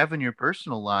guys have in your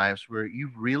personal lives where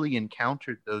you've really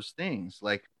encountered those things?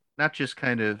 Like, not just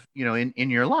kind of, in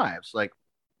your lives, like,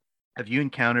 have you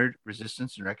encountered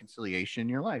resistance and reconciliation in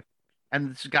your life?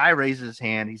 And this guy raises his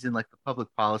hand. He's in like the public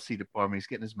policy department. He's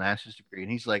getting his master's degree.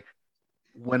 And he's like,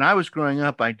 when I was growing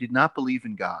up, I did not believe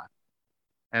in God.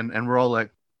 And we're all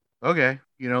like, okay,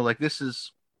 like this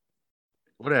is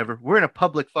whatever. We're in a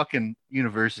public fucking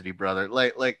university, brother.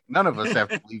 Like none of us have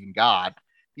to believe in God,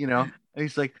 And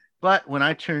he's like, but when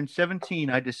I turned 17,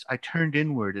 I turned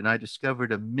inward and I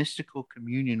discovered a mystical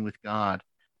communion with God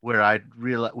where I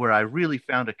really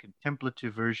found a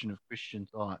contemplative version of Christian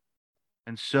thought.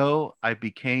 And so I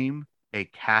became a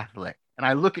Catholic. And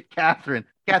I look at Catherine.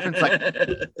 Catherine's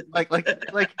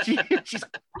she's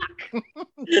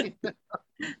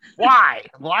why?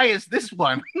 Why is this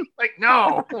one? Like,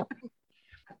 no.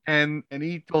 And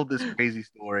he told this crazy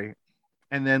story.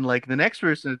 And then like the next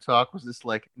person to talk was this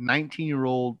like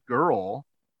 19-year-old girl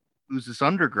who's this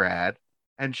undergrad,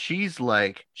 and she's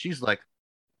like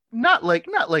not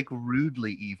like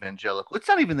rudely evangelical. It's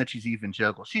not even that she's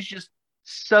evangelical. She's just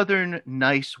Southern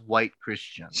nice white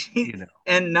Christian,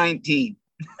 And 19.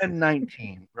 And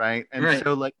 19, right? And Right.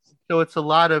 so it's a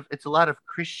lot of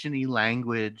Christiany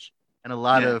language and a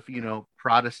lot of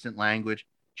Protestant language.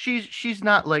 She's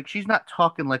not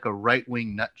talking like a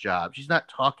right-wing nut job. She's not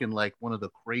talking like one of the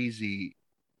crazy,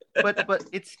 but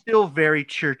it's still very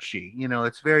churchy.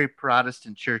 It's very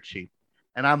Protestant churchy.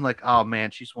 And I'm like, oh man,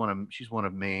 she's one of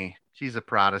me. She's a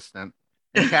Protestant.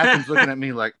 And Catherine's looking at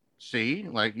me like, see,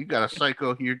 like you got a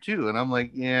psycho here too. And I'm like,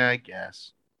 yeah, I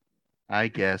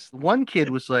guess. One kid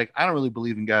was like, I don't really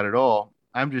believe in God at all.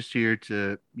 I'm just here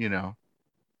to,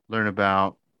 learn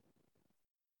about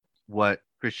what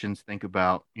Christians think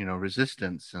about,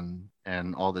 resistance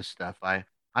and all this stuff. I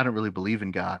don't really believe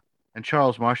in God. And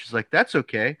Charles Marsh is like, that's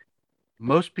okay.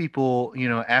 Most people,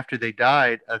 after they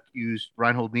died, accused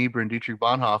Reinhold Niebuhr and Dietrich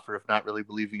Bonhoeffer of not really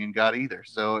believing in God either.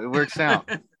 So it works out,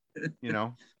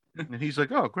 And he's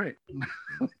like, oh, great.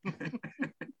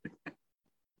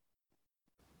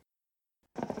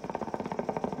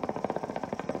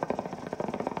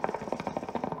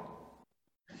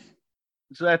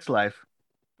 So that's life.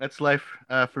 That's life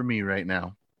for me right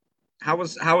now. How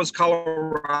was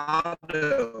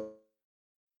Colorado?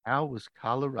 How was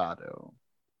Colorado?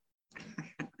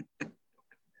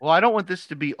 Well, I don't want this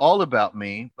to be all about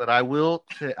me, but I will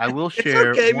share.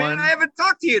 It's okay, man. I haven't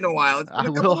talked to you in a while. I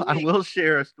will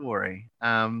share a story.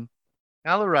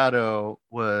 Colorado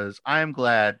I am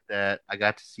glad that I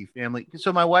got to see family.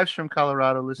 So my wife's from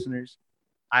Colorado, listeners.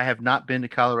 I have not been to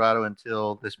Colorado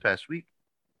until this past week.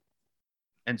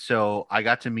 And so I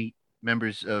got to meet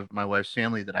members of my wife's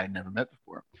family that I had never met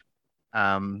before.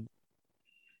 The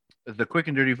quick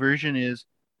and dirty version is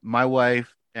my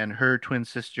wife and her twin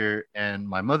sister and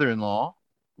my mother-in-law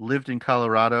lived in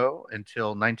Colorado until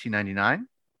 1999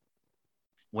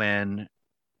 when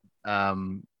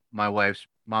my wife's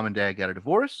mom and dad got a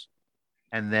divorce.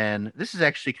 And then this is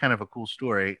actually kind of a cool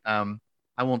story. I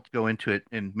won't go into it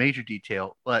in major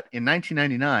detail, but in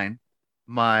 1999,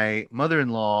 my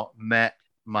mother-in-law met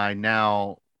my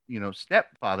now,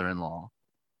 stepfather-in-law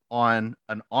on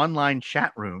an online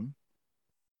chat room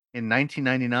in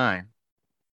 1999.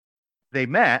 They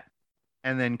met,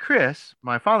 and then Chris,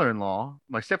 my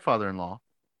stepfather-in-law,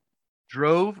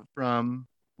 drove from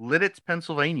Lititz,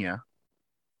 Pennsylvania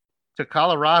to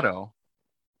Colorado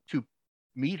to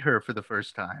meet her for the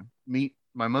first time, meet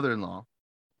my mother-in-law.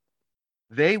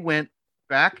 They went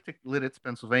back to Lititz,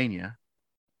 Pennsylvania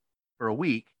for a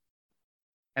week,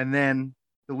 and then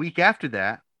the week after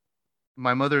that,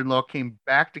 my mother-in-law came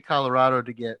back to Colorado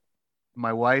to get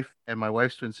my wife and my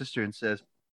wife's twin sister and says,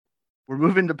 we're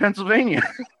moving to Pennsylvania.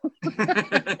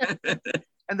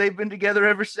 And they've been together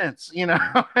ever since,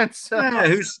 And so, yeah,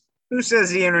 who says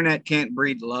the internet can't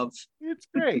breed love? It's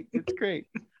great. It's great.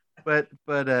 But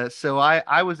so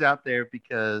I was out there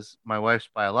because my wife's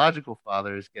biological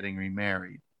father is getting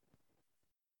remarried.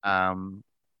 And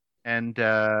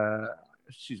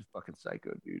she's a fucking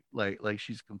psycho, dude. Like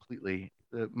she's completely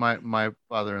my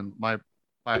father and my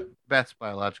Beth's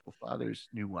biological father's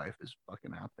new wife is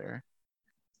fucking out there.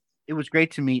 It was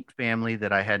great to meet family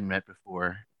that I hadn't met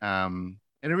before.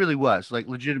 And it really was like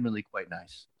legitimately quite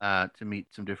nice to meet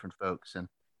some different folks. And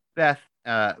Beth,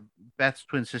 Beth's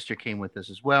twin sister came with us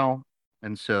as well,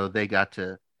 and so they got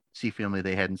to see family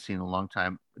they hadn't seen in a long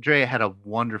time. Drea had a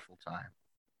wonderful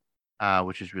time,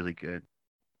 which is really good.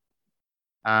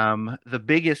 The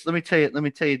biggest, let me tell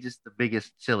you just the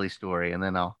biggest silly story, and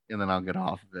then I'll get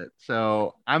off of it.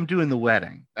 So I'm doing the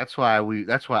wedding. That's why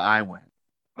I went.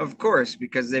 Of course,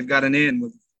 because they've got an in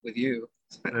with you.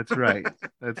 That's right.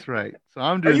 That's right. So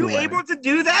I'm Are doing the you wedding. able to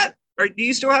do that? Or do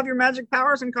you still have your magic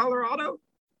powers in Colorado?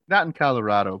 Not in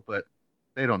Colorado, but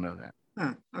they don't know that.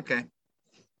 Huh, okay.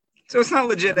 So it's not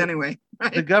legit anyway, The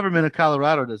right? government of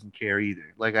Colorado doesn't care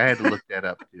either. Like I had to look that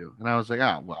up too. And I was like,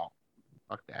 oh well,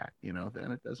 fuck that,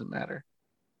 then it doesn't matter.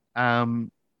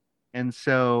 Um, and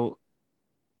so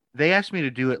they asked me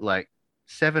to do it like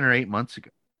 7 or 8 months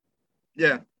ago.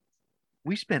 Yeah.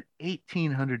 We spent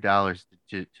 $1,800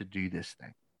 to do this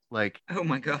thing. Like Oh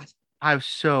my God. oh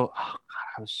God,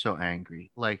 I was so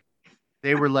angry. Like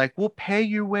they were like, we'll pay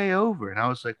your way over. And I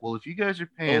was like, well, if you guys are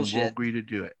paying, we'll Bullshit. agree to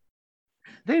do it.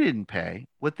 They didn't pay.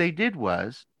 What they did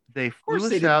was they Of flew course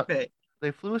they us didn't out. pay.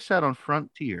 They flew us out on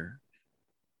Frontier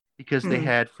because they Hmm.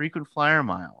 had frequent flyer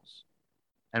miles,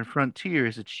 and Frontier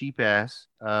is a cheap ass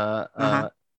Uh-huh.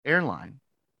 airline.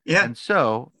 Yeah. And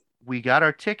so we got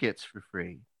our tickets for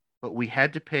free, but we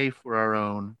had to pay for our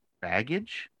own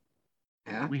baggage.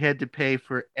 Yeah. We had to pay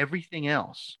for everything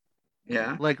else,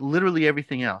 Yeah. like literally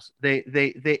everything else.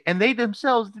 And they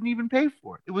themselves didn't even pay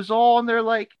for it. It was all on their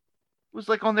like, it was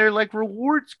like on their like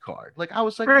rewards card. Like I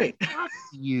was like, Right. fuck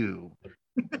you,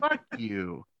 fuck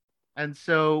you. And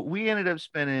so we ended up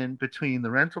spending between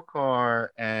the rental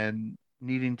car and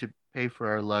needing to pay for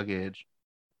our luggage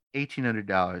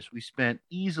 $1,800. We spent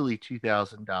easily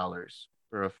 $2,000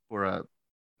 for a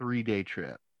 3 day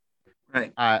trip.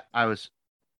 Right. I was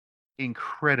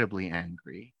incredibly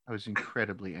angry. I was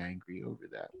incredibly angry over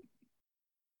that.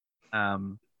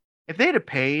 If they'd have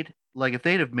paid, like if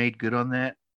they'd have made good on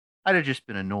that, I'd have just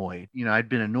been annoyed. I'd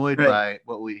been annoyed Right. by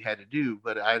what we had to do,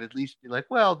 but I'd at least be like,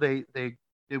 well, they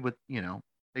did what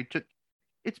they took.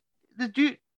 It's the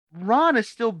dude. Ron is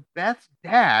still Beth's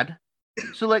dad,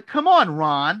 so like, come on,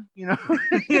 Ron. Yeah.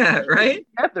 Get Right.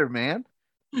 together, man.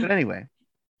 But anyway,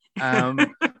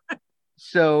 um,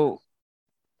 so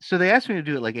they asked me to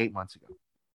do it like 8 months ago,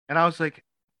 and I was like,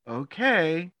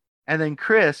 okay. And then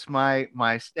Chris, my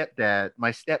stepdad,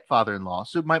 my stepfather-in-law,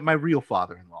 so my real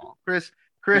father-in-law, Right.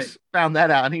 Chris found that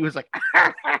out, and he was like,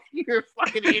 "You're a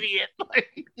fucking idiot!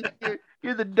 Like,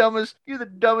 you're the dumbest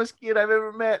kid I've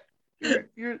ever met.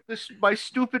 My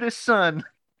stupidest son."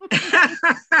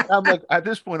 I'm like, at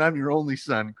this point, I'm your only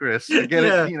son, Chris. So get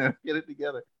it, Yeah. get it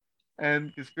together. And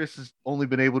because Chris has only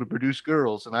been able to produce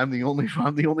girls, and I'm the only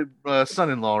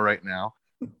son-in-law right now.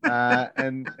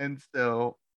 And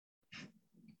so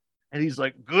and he's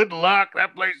like, "Good luck.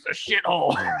 That place is a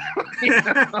shithole."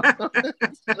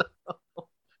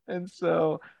 And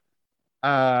so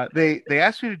they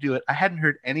asked me to do it. I hadn't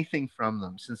heard anything from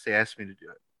them since they asked me to do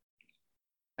it.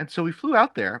 And so we flew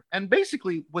out there. And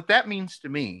basically, what that means to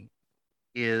me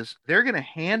is they're going to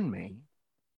hand me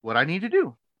what I need to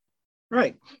do.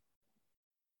 Right.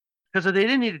 Because if they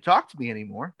didn't need to talk to me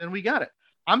anymore, then we got it.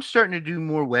 I'm starting to do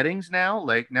more weddings now,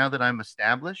 like now that I'm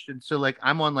established. And so like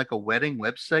I'm on like a wedding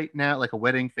website now, like a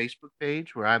wedding Facebook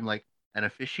page where I'm like an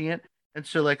officiant. And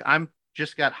so like I'm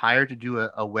just got hired to do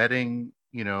a wedding,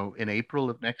 in April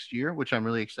of next year, which I'm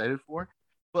really excited for.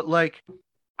 But like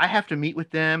I have to meet with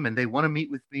them and they want to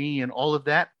meet with me and all of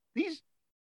that. These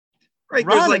Right.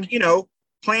 There's Ron like, and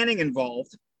planning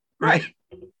involved. right,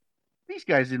 Right. these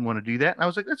guys didn't want to do that. And I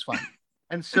was like, that's fine.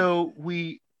 And so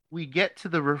we get to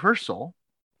the rehearsal,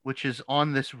 which is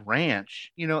on this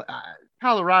ranch.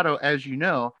 Colorado, as you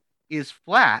know, is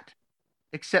flat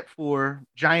except for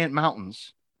giant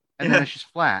mountains, and then Yeah. it's just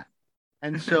flat.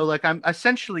 And so, like, I'm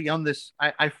essentially on this.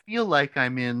 I feel like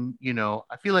I'm in,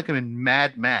 I feel like I'm in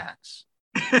Mad Max,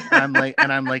 and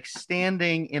I'm like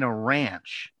standing in a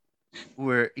ranch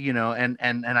where, and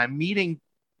I'm meeting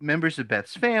members of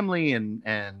Beth's family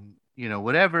and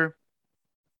whatever,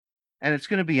 and it's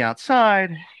going to be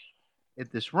outside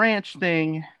at this ranch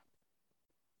thing,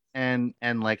 and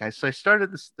like so I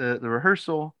started the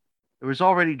rehearsal. There was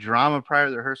already drama prior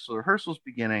to the rehearsal. The rehearsal's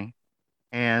beginning,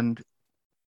 and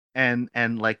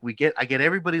like I get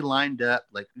everybody lined up,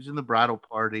 like who's in the bridal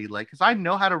party, like because I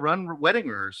know how to run wedding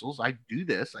rehearsals. I do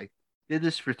this. I did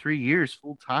this for 3 years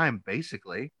full time,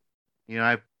 basically.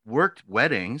 I've worked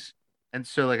weddings, and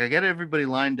so like I get everybody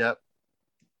lined up.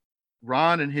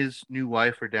 Ron and his new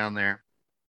wife are down there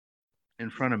in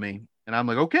front of me, and I'm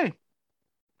like, okay.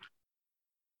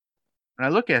 And I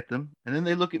look at them, and then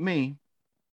they look at me,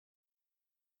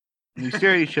 And we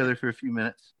stare at each other for a few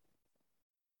minutes.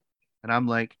 And I'm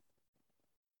like,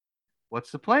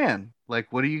 what's the plan?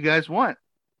 Like, what do you guys want?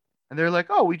 And they're like,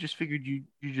 oh, we just figured you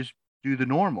just do the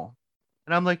normal.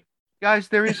 And I'm like, guys,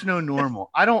 there is no normal.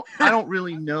 I don't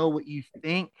really know what you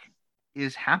think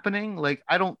is happening. Like,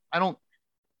 I don't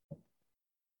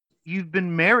you've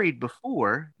been married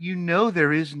before. You know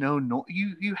there is no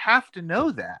you have to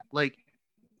know that. Like,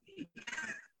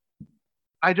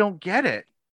 I don't get it.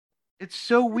 It's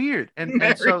so weird. And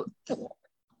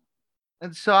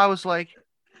so I was like,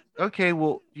 okay,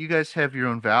 well, do you guys have your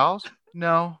own vows?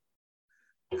 No.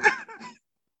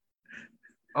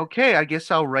 Okay, I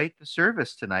guess I'll write the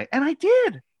service tonight. And I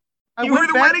did. I You were went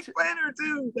the back wedding to, planner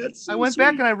too. That's I so went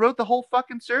back sweet. and I wrote the whole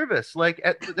fucking service.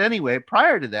 Anyway,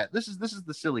 prior to that, this is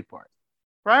the silly part.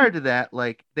 Prior to that,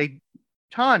 like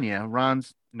Tanya,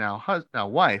 Ron's now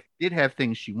wife, did have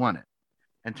things she wanted.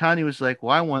 And Tanya was like,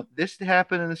 well, I want this to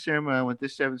happen in the ceremony. I want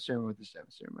this to happen in the ceremony, I want this to happen in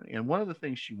the ceremony. And one of the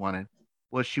things she wanted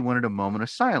was she wanted a moment of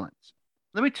silence.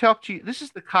 Let me talk to you. This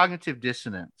is the cognitive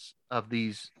dissonance of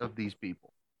these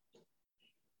people.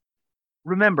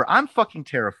 Remember, I'm fucking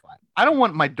terrified. I don't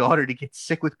want my daughter to get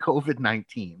sick with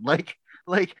COVID-19. Like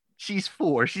she's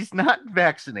 4. She's not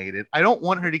vaccinated. I don't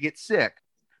want her to get sick.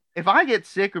 If I get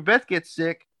sick or Beth gets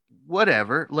sick,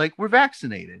 whatever, like we're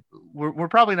vaccinated. We're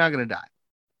probably not going to die.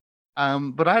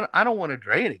 But I don't want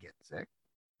Drea to get sick.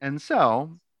 And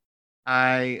so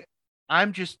I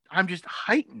I'm just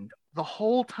heightened the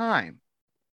whole time.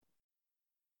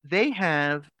 They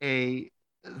have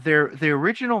their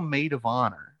original maid of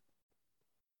honor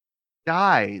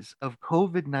dies of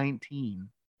COVID-19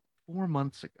 4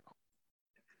 months ago.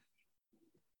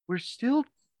 We're still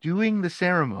doing the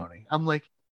ceremony. I'm like,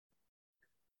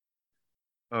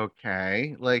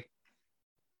 okay, like,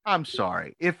 I'm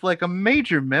sorry. If like a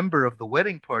major member of the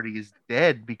wedding party is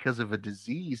dead because of a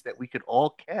disease that we could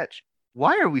all catch,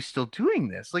 why are we still doing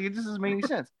this? Like, it just doesn't make any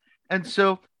sense. And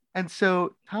so,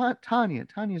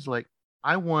 Tanya's like,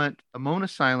 I want a moment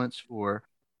of silence for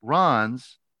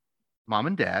Ron's mom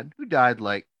and dad, who died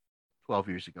like 12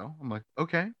 years ago. I'm like,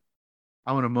 okay.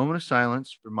 I want a moment of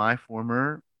silence for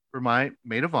my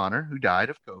maid of honor who died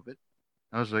of COVID.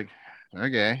 I was like,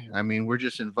 okay. I mean, we're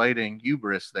just inviting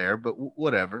hubris there, but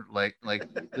whatever. Like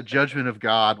the judgment of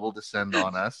God will descend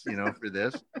on us, for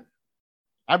this.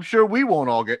 I'm sure we won't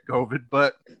all get COVID,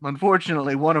 but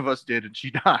unfortunately, one of us did, and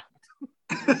she died.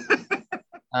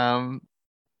 Um,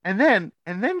 and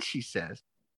then she says,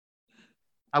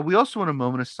 we also want a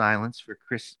moment of silence for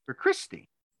Christy.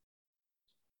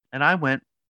 And I went,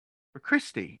 for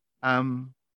Christy.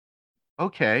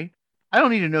 Okay. I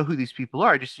don't need to know who these people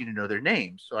are. I just need to know their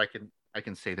names so I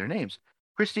can say their names.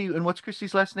 Christy, and what's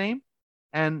Christy's last name?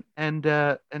 And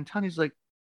Tanya's like,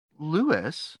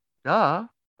 Lewis. Duh.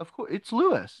 Of course, it's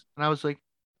Lewis. And I was like,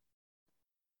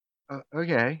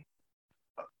 okay.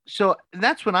 So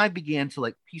that's when I began to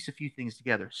like piece a few things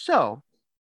together. So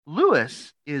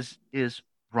Lewis is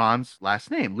Ron's last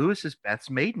name. Lewis is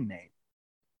Beth's maiden name.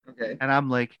 Okay. And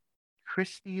I'm like,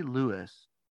 Christy Lewis.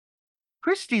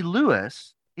 Christy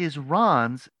Lewis is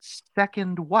Ron's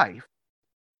second wife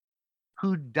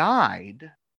who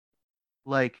died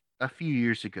like a few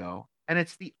years ago. And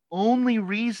it's the only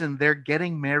reason they're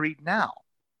getting married now.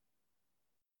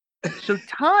 So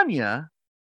Tanya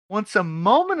wants a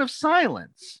moment of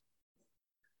silence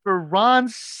for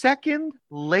Ron's second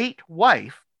late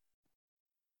wife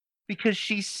because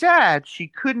she's sad she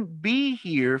couldn't be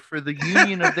here for the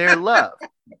union of their love.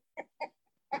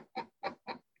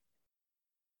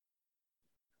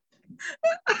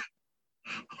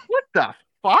 What the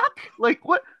fuck? Like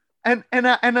what? And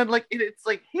then like it's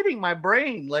like hitting my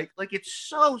brain. Like it's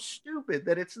so stupid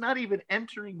that it's not even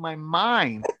entering my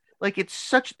mind. Like it's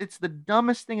the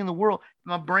dumbest thing in the world.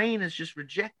 My brain is just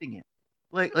rejecting it.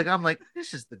 Like I'm like,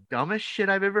 this is the dumbest shit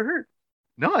I've ever heard.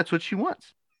 No, that's what she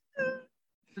wants.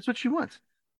 That's what she wants.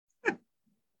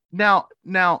 Now,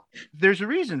 there's a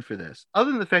reason for this, other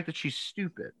than the fact that she's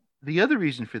stupid. The other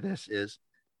reason for this is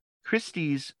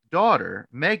Christy's daughter,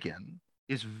 Megan,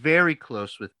 is very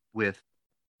close with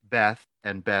Beth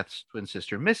and Beth's twin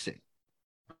sister, Missy.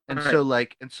 And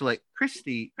so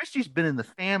Christy's been in the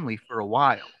family for a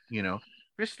while,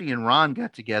 Christy and Ron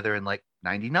got together in like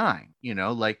 99,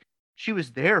 like she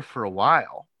was there for a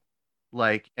while.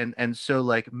 And so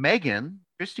like Megan,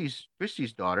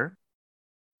 Christy's daughter,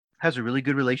 has a really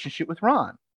good relationship with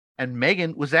Ron. And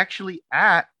Megan was actually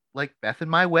at like Beth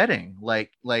and my wedding.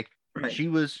 Like Right.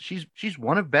 she's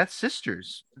one of Beth's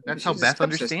sisters. That's how She's a Beth stepsister,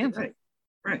 understands right. it.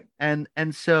 Right.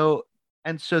 And so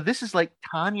this is like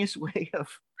Tanya's way of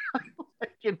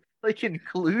like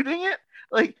including it.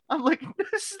 I'm like,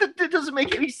 it doesn't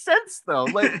make any sense though.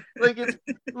 Like it's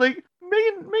like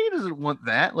Megan doesn't want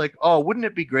that. Like, oh, wouldn't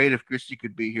it be great if Christy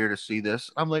could be here to see this?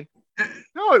 I'm like,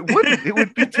 no, it wouldn't. It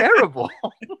would be terrible.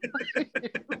 It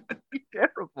would be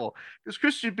terrible. Because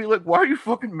Christy would be like, why are you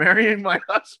fucking marrying my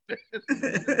husband?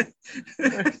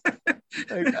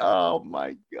 Like, oh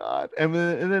my God. And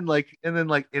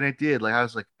I did. Like, I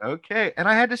was like, okay. And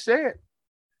I had to say it.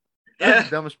 That was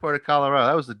the dumbest part of Colorado.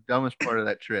 That was the dumbest part of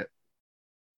that trip.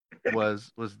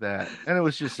 Was that, and it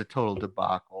was just a total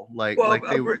debacle.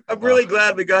 I'm really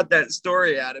glad we got that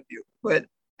story out of you, but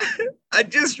I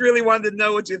just really wanted to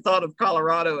know what you thought of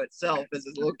Colorado itself as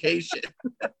a location.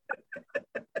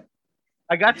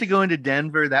 I got to go into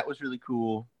Denver. That was really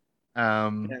cool.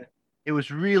 It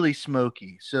was really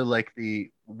smoky. So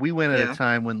we went at a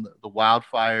time when the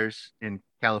wildfires in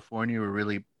California were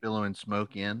really billowing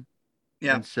smoke in.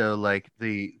 Yeah. And so it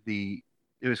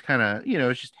was kind of, it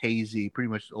was just hazy, pretty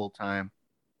much the whole time.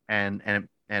 And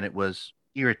it was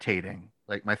irritating.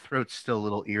 Like my throat's still a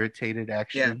little irritated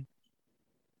actually.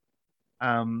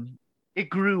 Yeah. It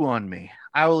grew on me.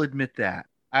 I will admit that.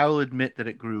 I will admit that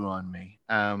it grew on me.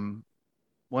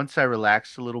 Once I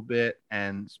relaxed a little bit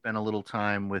and spent a little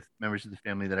time with members of the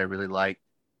family that I really liked,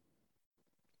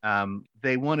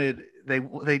 they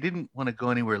didn't want to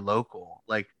go anywhere local.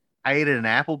 Like I ate at an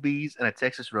Applebee's and a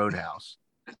Texas Roadhouse.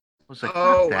 I was like,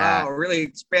 oh wow, really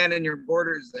expanding your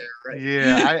borders there, right?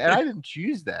 Yeah, I didn't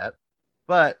choose that,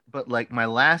 but like my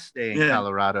last day in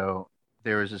Colorado,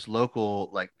 there was this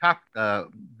local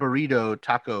burrito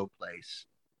taco place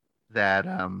that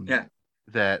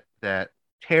that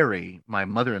Terry, my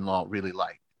mother-in-law, really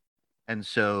liked. And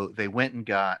so they went and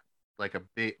got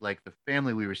the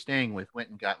family we were staying with went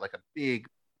and got like a big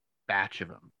batch of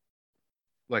them,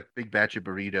 like big batch of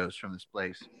burritos from this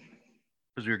place,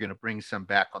 because we were going to bring some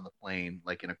back on the plane,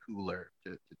 like in a cooler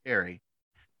to Terry,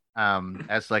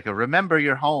 as like a remember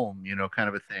your home, kind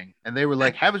of a thing. And they were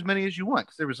like, have as many as you want.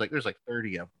 Cause there's like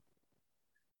 30 of them.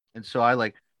 And so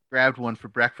I grabbed one for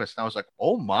breakfast and I was like,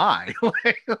 oh my,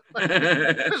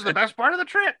 this is the best part of the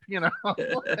trip, this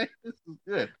is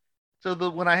good. So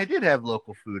when I did have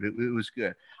local food, it was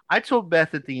good. I told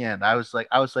Beth at the end, I was like,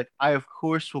 I of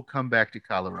course will come back to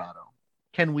Colorado.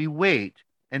 Can we wait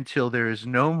until there is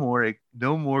no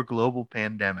more global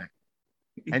pandemic?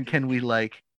 And can we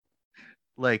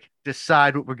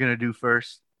decide what we're gonna do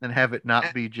first and have it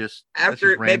not be just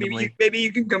after maybe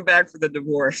you can come back for the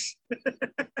divorce.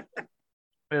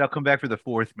 I'll come back for the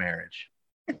fourth marriage.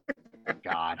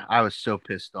 God, I was so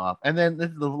pissed off. And then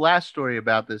the last story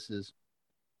about this is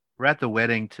we're at the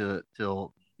wedding till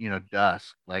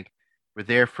dusk. Like we're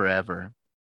there forever.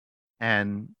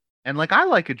 And I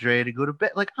like Adrea to go to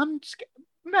bed. Like I'm scared.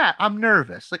 Matt, I'm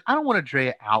nervous. Like I don't want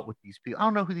Adrea out with these people. I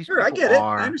don't know who these people are. I get it.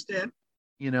 I understand.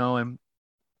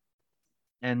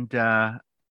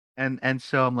 And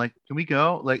so I'm like, can we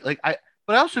go?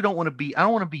 But I also don't want to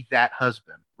be that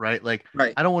husband, right? Like,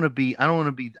 right. I don't want to be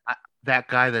that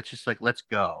guy that's just like, let's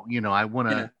go. I want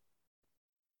to.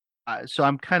 Yeah. So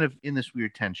I'm kind of in this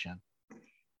weird tension.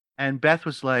 And Beth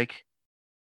was like,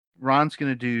 Dad's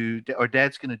gonna do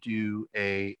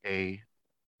a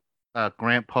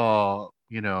grandpa,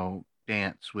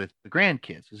 dance with the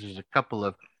grandkids. There's a couple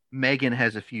of Megan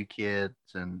has a few kids,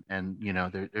 and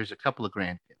there's a couple of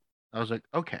grandkids. I was like,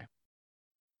 okay.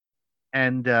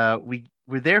 And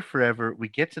we're there forever. We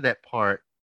get to that part,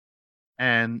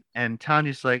 and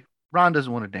Tanya's like, Ron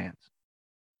doesn't want to dance.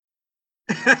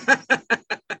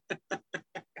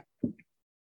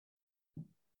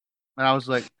 And I was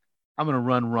like, I'm gonna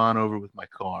run Ron over with my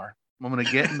car. I'm gonna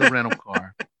get in the rental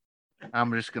car.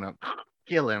 I'm just gonna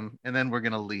kill him, and then we're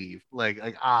gonna leave.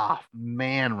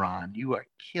 Man, Ron, you are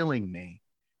killing me.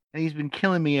 And he's been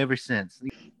killing me ever since.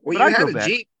 Well, you had a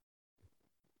Jeep.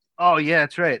 Oh yeah,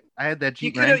 that's right. I had that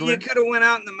Jeep Wrangler. You could have went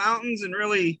out in the mountains and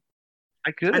really.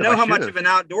 I could. I know how much of an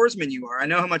outdoorsman you are. I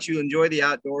know how much you enjoy the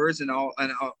outdoors and all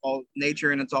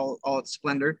nature and all its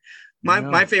splendor.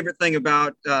 My favorite thing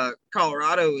about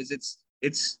Colorado is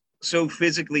it's so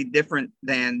physically different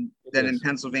than in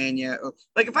Pennsylvania.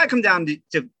 Like if I come down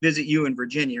to visit you in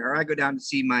Virginia, or I go down to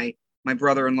see my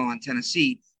brother-in-law in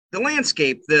Tennessee, the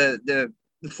landscape, the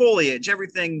foliage,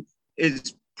 everything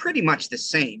is pretty much the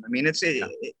same. I mean,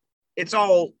 it's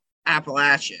all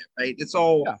Appalachia, right? It's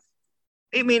all. Yeah.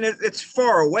 I mean, it's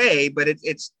far away, but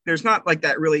it's there's not like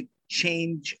that really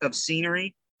change of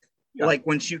scenery. Yeah. Like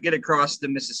once you get across the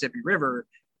Mississippi River,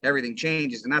 everything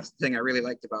changes, and that's the thing I really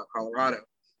liked about Colorado.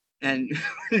 And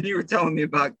you were telling me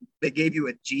about they gave you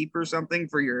a Jeep or something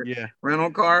for your Yeah.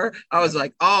 rental car. I was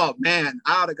like, oh man,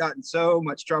 I would have gotten so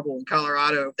much trouble in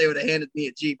Colorado if they would have handed me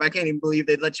a Jeep. I can't even believe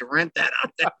they'd let you rent that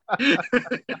out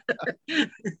there.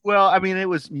 Well, I mean, it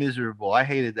was miserable. I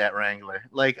hated that Wrangler.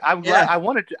 Like, Yeah.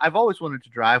 I've always wanted to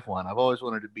drive one. I've always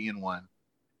wanted to be in one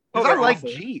Oh, because I they're like awful.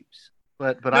 Jeeps,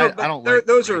 but No, I but don't like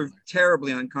those are Wranglers.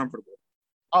 terribly uncomfortable.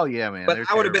 Oh yeah, man, But they're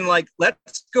I would have been terrible. like,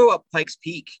 let's go up Pikes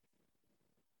Peak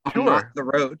on not Sure, the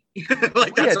road.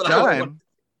 Like we that's had what I would want.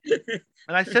 time,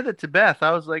 and I said that to Beth.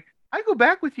 I was like, I go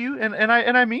back with you, and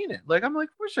I mean it. Like, I'm like,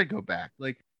 of course I go back.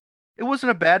 Like, it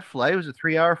wasn't a bad flight. It was a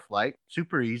 3 hour flight,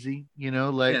 super easy. You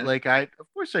know, Yeah.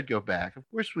 of course I'd go back. Of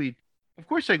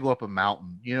course I'd go up a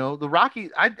mountain. You know, the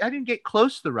Rockies. I didn't get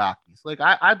close to the Rockies. Like,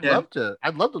 Yeah. I'd love to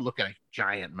look at a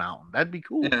giant mountain. That'd be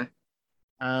cool. Yeah.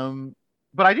 Um,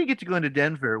 but I did get to go into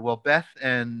Denver. Well, Beth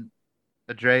and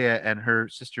Adrea and her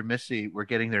sister Missy were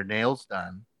getting their nails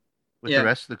done with the Yeah.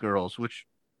 rest of the girls, which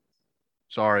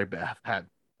sorry, Beth.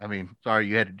 I mean, sorry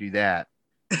you had to do that.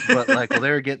 But like, well,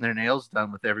 they were getting their nails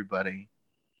done with everybody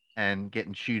and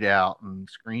getting chewed out and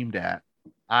screamed at.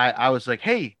 I was like,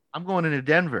 hey, I'm going into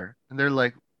Denver. And they're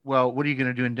like, well, what are you going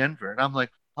to do in Denver? And I'm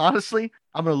like, honestly,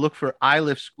 I'm going to look for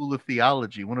Iliff School of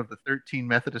Theology, one of the 13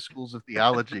 Methodist schools of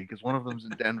theology, because one of them's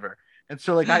in Denver. And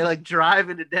so like I like drive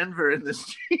into Denver in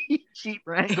this Jeep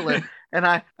Wrangler, and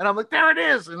I'm like, there it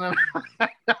is. And then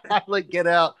I like get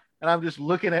out and I'm just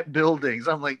looking at buildings.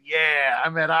 I'm like, yeah,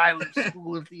 I'm at Iliff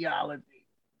School of Theology.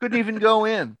 Couldn't even go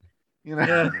in, you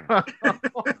know. Yeah.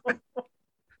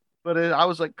 But I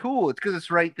was like, cool. It's because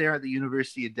it's right there at the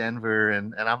University of Denver,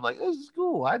 and I'm like, this is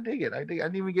cool. I dig it. I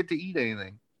didn't even get to eat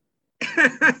anything,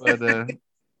 but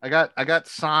I got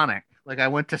Sonic. Like I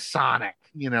went to Sonic.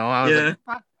 You know, I was Yeah. like,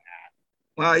 fuck.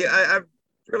 Wow. Yeah. I'm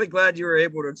really glad you were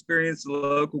able to experience the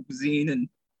local cuisine and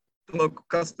local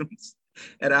customs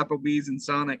at Applebee's and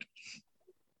Sonic.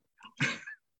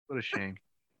 What a shame.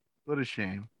 What a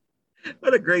shame.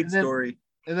 What a great And then story.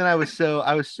 and then I was so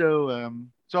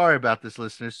sorry about this,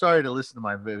 listeners. Sorry to listen to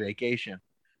my vacation,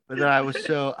 but then I was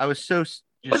so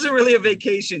It wasn't really a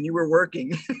vacation. You were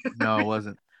working. no, it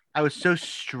wasn't. I was so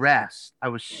stressed. I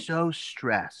was so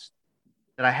stressed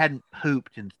that I hadn't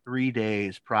pooped in 3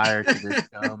 days prior to this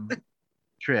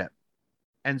trip.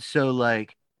 And so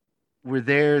like we're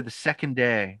there the second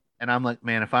day, and I'm like,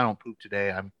 man, if I don't poop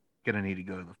today, I'm gonna need to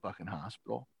go to the fucking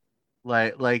hospital.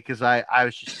 Because I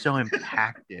was just so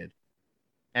impacted.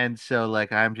 And so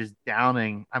like I'm just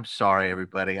downing. I'm sorry,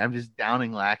 everybody. I'm just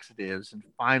downing laxatives, and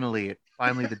finally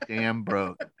the dam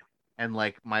broke, and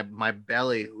like my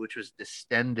belly, which was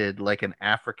distended like an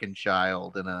African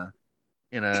child in a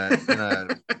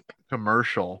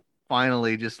commercial,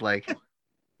 finally just like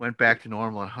went back to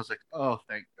normal. And I was like, oh,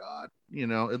 thank God. You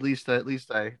know, at least I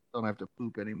don't have to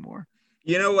poop anymore.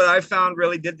 You know what I found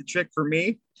really did the trick for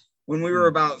me? When we were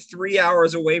Hmm. about 3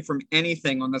 hours away from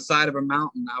anything on the side of a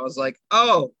mountain, I was like,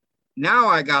 oh, now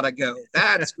I gotta go.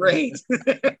 That's great.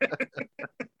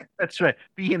 That's right.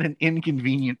 Be in an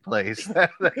inconvenient place.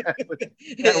 That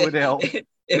would help.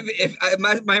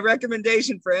 My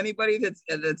recommendation for anybody that's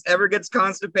ever gets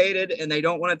constipated and they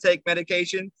don't want to take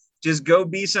medication, just go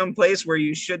be someplace where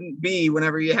you shouldn't be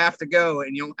whenever you have to go,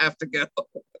 and you'll have to go.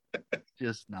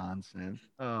 Just nonsense.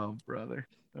 Oh, brother.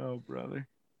 Oh, brother.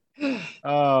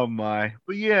 Oh my.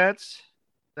 But yeah,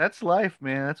 that's life,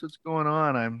 man. That's what's going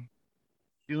on. I'm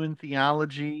doing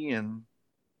theology and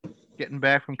getting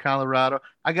back from Colorado.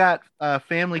 I got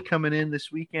family coming in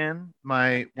this weekend.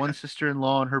 My one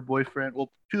sister-in-law and her boyfriend,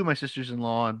 well, two of my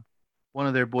sisters-in-law and one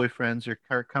of their boyfriends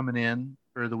are coming in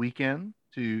for the weekend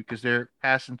to because they're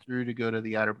passing through to go to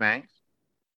the Outer Banks.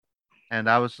 And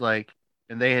I was like,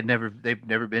 and they've never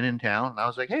been in town. And I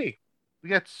was like, hey, we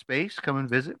got space, come and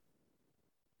visit.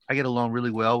 I get along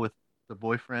really well with the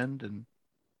boyfriend,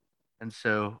 and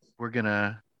so we're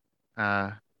gonna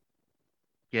uh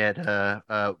get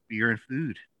beer and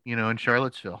food, you know, in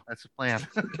Charlottesville. That's the plan.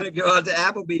 Gonna go out to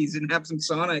Applebee's and have some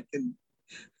Sonic and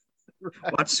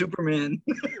watch Superman.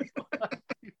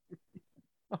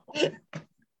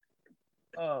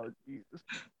 Oh, Jesus.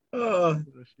 Oh, What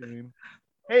a shame.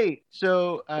 Hey,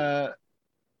 so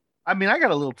I mean, I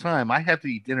got a little time. I have to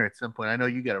eat dinner at some point. I know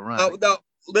you got to run. oh no!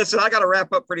 Listen, I got to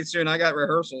wrap up pretty soon. I got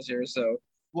rehearsals here, so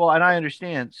Well, and I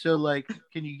understand. So, like,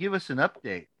 can you give us an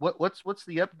update? What's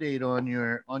the update on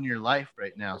your life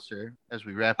right now, sir? As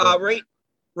we wrap up.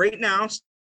 right now,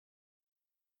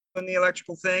 on the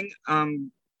electrical thing,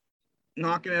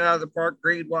 knocking it out of the park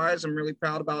grade wise. I'm really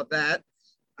proud about that.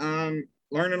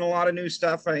 Learning a lot of new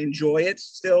stuff. I enjoy it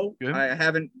still. Good. I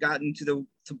haven't gotten to the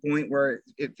point where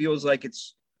it feels like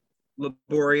it's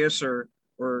laborious or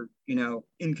or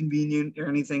inconvenient or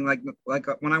anything like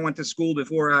when I went to school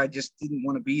before. I just didn't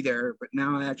want to be there, but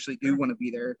now I actually do want to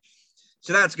be there.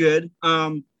 So that's good.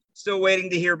 Still waiting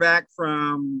to hear back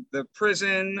from the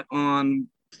prison on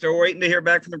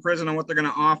what they're going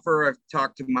to offer. I've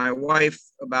talked to my wife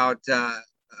about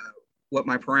what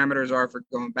my parameters are for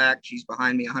going back. She's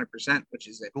behind me 100%, which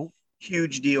is a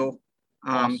huge deal.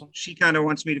 Awesome. She kind of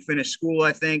wants me to finish school,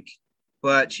 I think,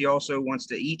 but she also wants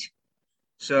to eat.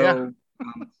 So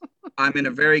I'm in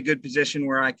a very good position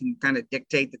where I can kind of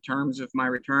dictate the terms of my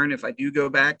return if I do go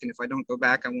back, and if I don't go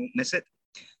back, I won't miss it.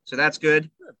 So that's good.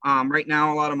 Right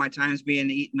now, a lot of my time is being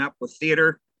eaten up with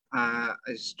theater. I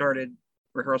started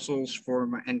rehearsals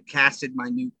and casted my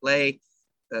new play,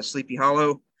 Sleepy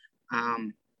Hollow.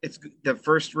 It's the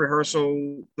first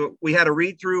rehearsal. We had a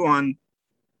read through on,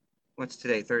 what's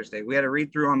today? Thursday. We had a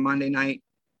read through on Monday night.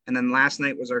 And then last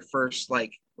night was our first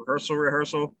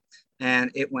rehearsal.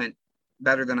 And it went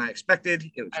better than I expected.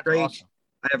 It was That's great. awesome.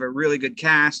 I have a really good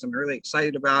cast. I'm really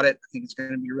excited about it. I think it's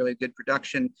going to be a really good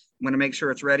production. I'm going to make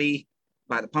sure it's ready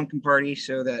by the pumpkin party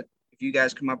so that if you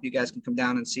guys come up, you guys can come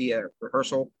down and see a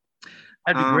rehearsal.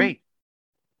 That'd be great.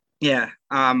 Yeah.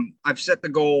 I've set the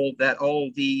goal that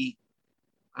all the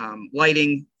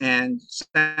lighting and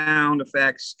sound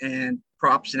effects and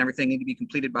props and everything need to be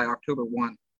completed by October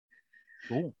 1.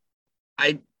 Cool.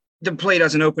 The play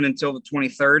doesn't open until the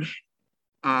 23rd.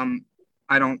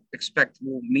 I don't expect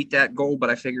we'll meet that goal, but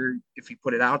I figure if we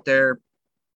put it out there,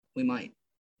 we might.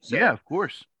 So yeah, of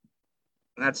course.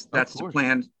 That's the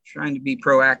plan, trying to be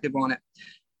proactive on it.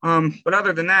 But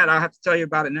other than that, I'll have to tell you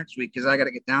about it next week because I got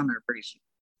to get down there pretty soon.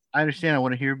 I understand. I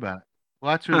want to hear about it.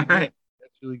 Well, that's really good. Right.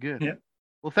 That's really good. Yeah.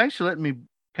 Well, thanks for letting me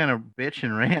kind of bitch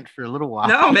and rant for a little while.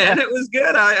 No, man, it was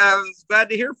good. I was glad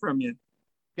to hear from you.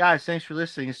 Guys, thanks for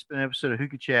listening. It's been an episode of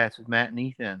Hookah Chats with Matt and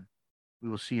Ethan. We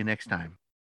will see you next time.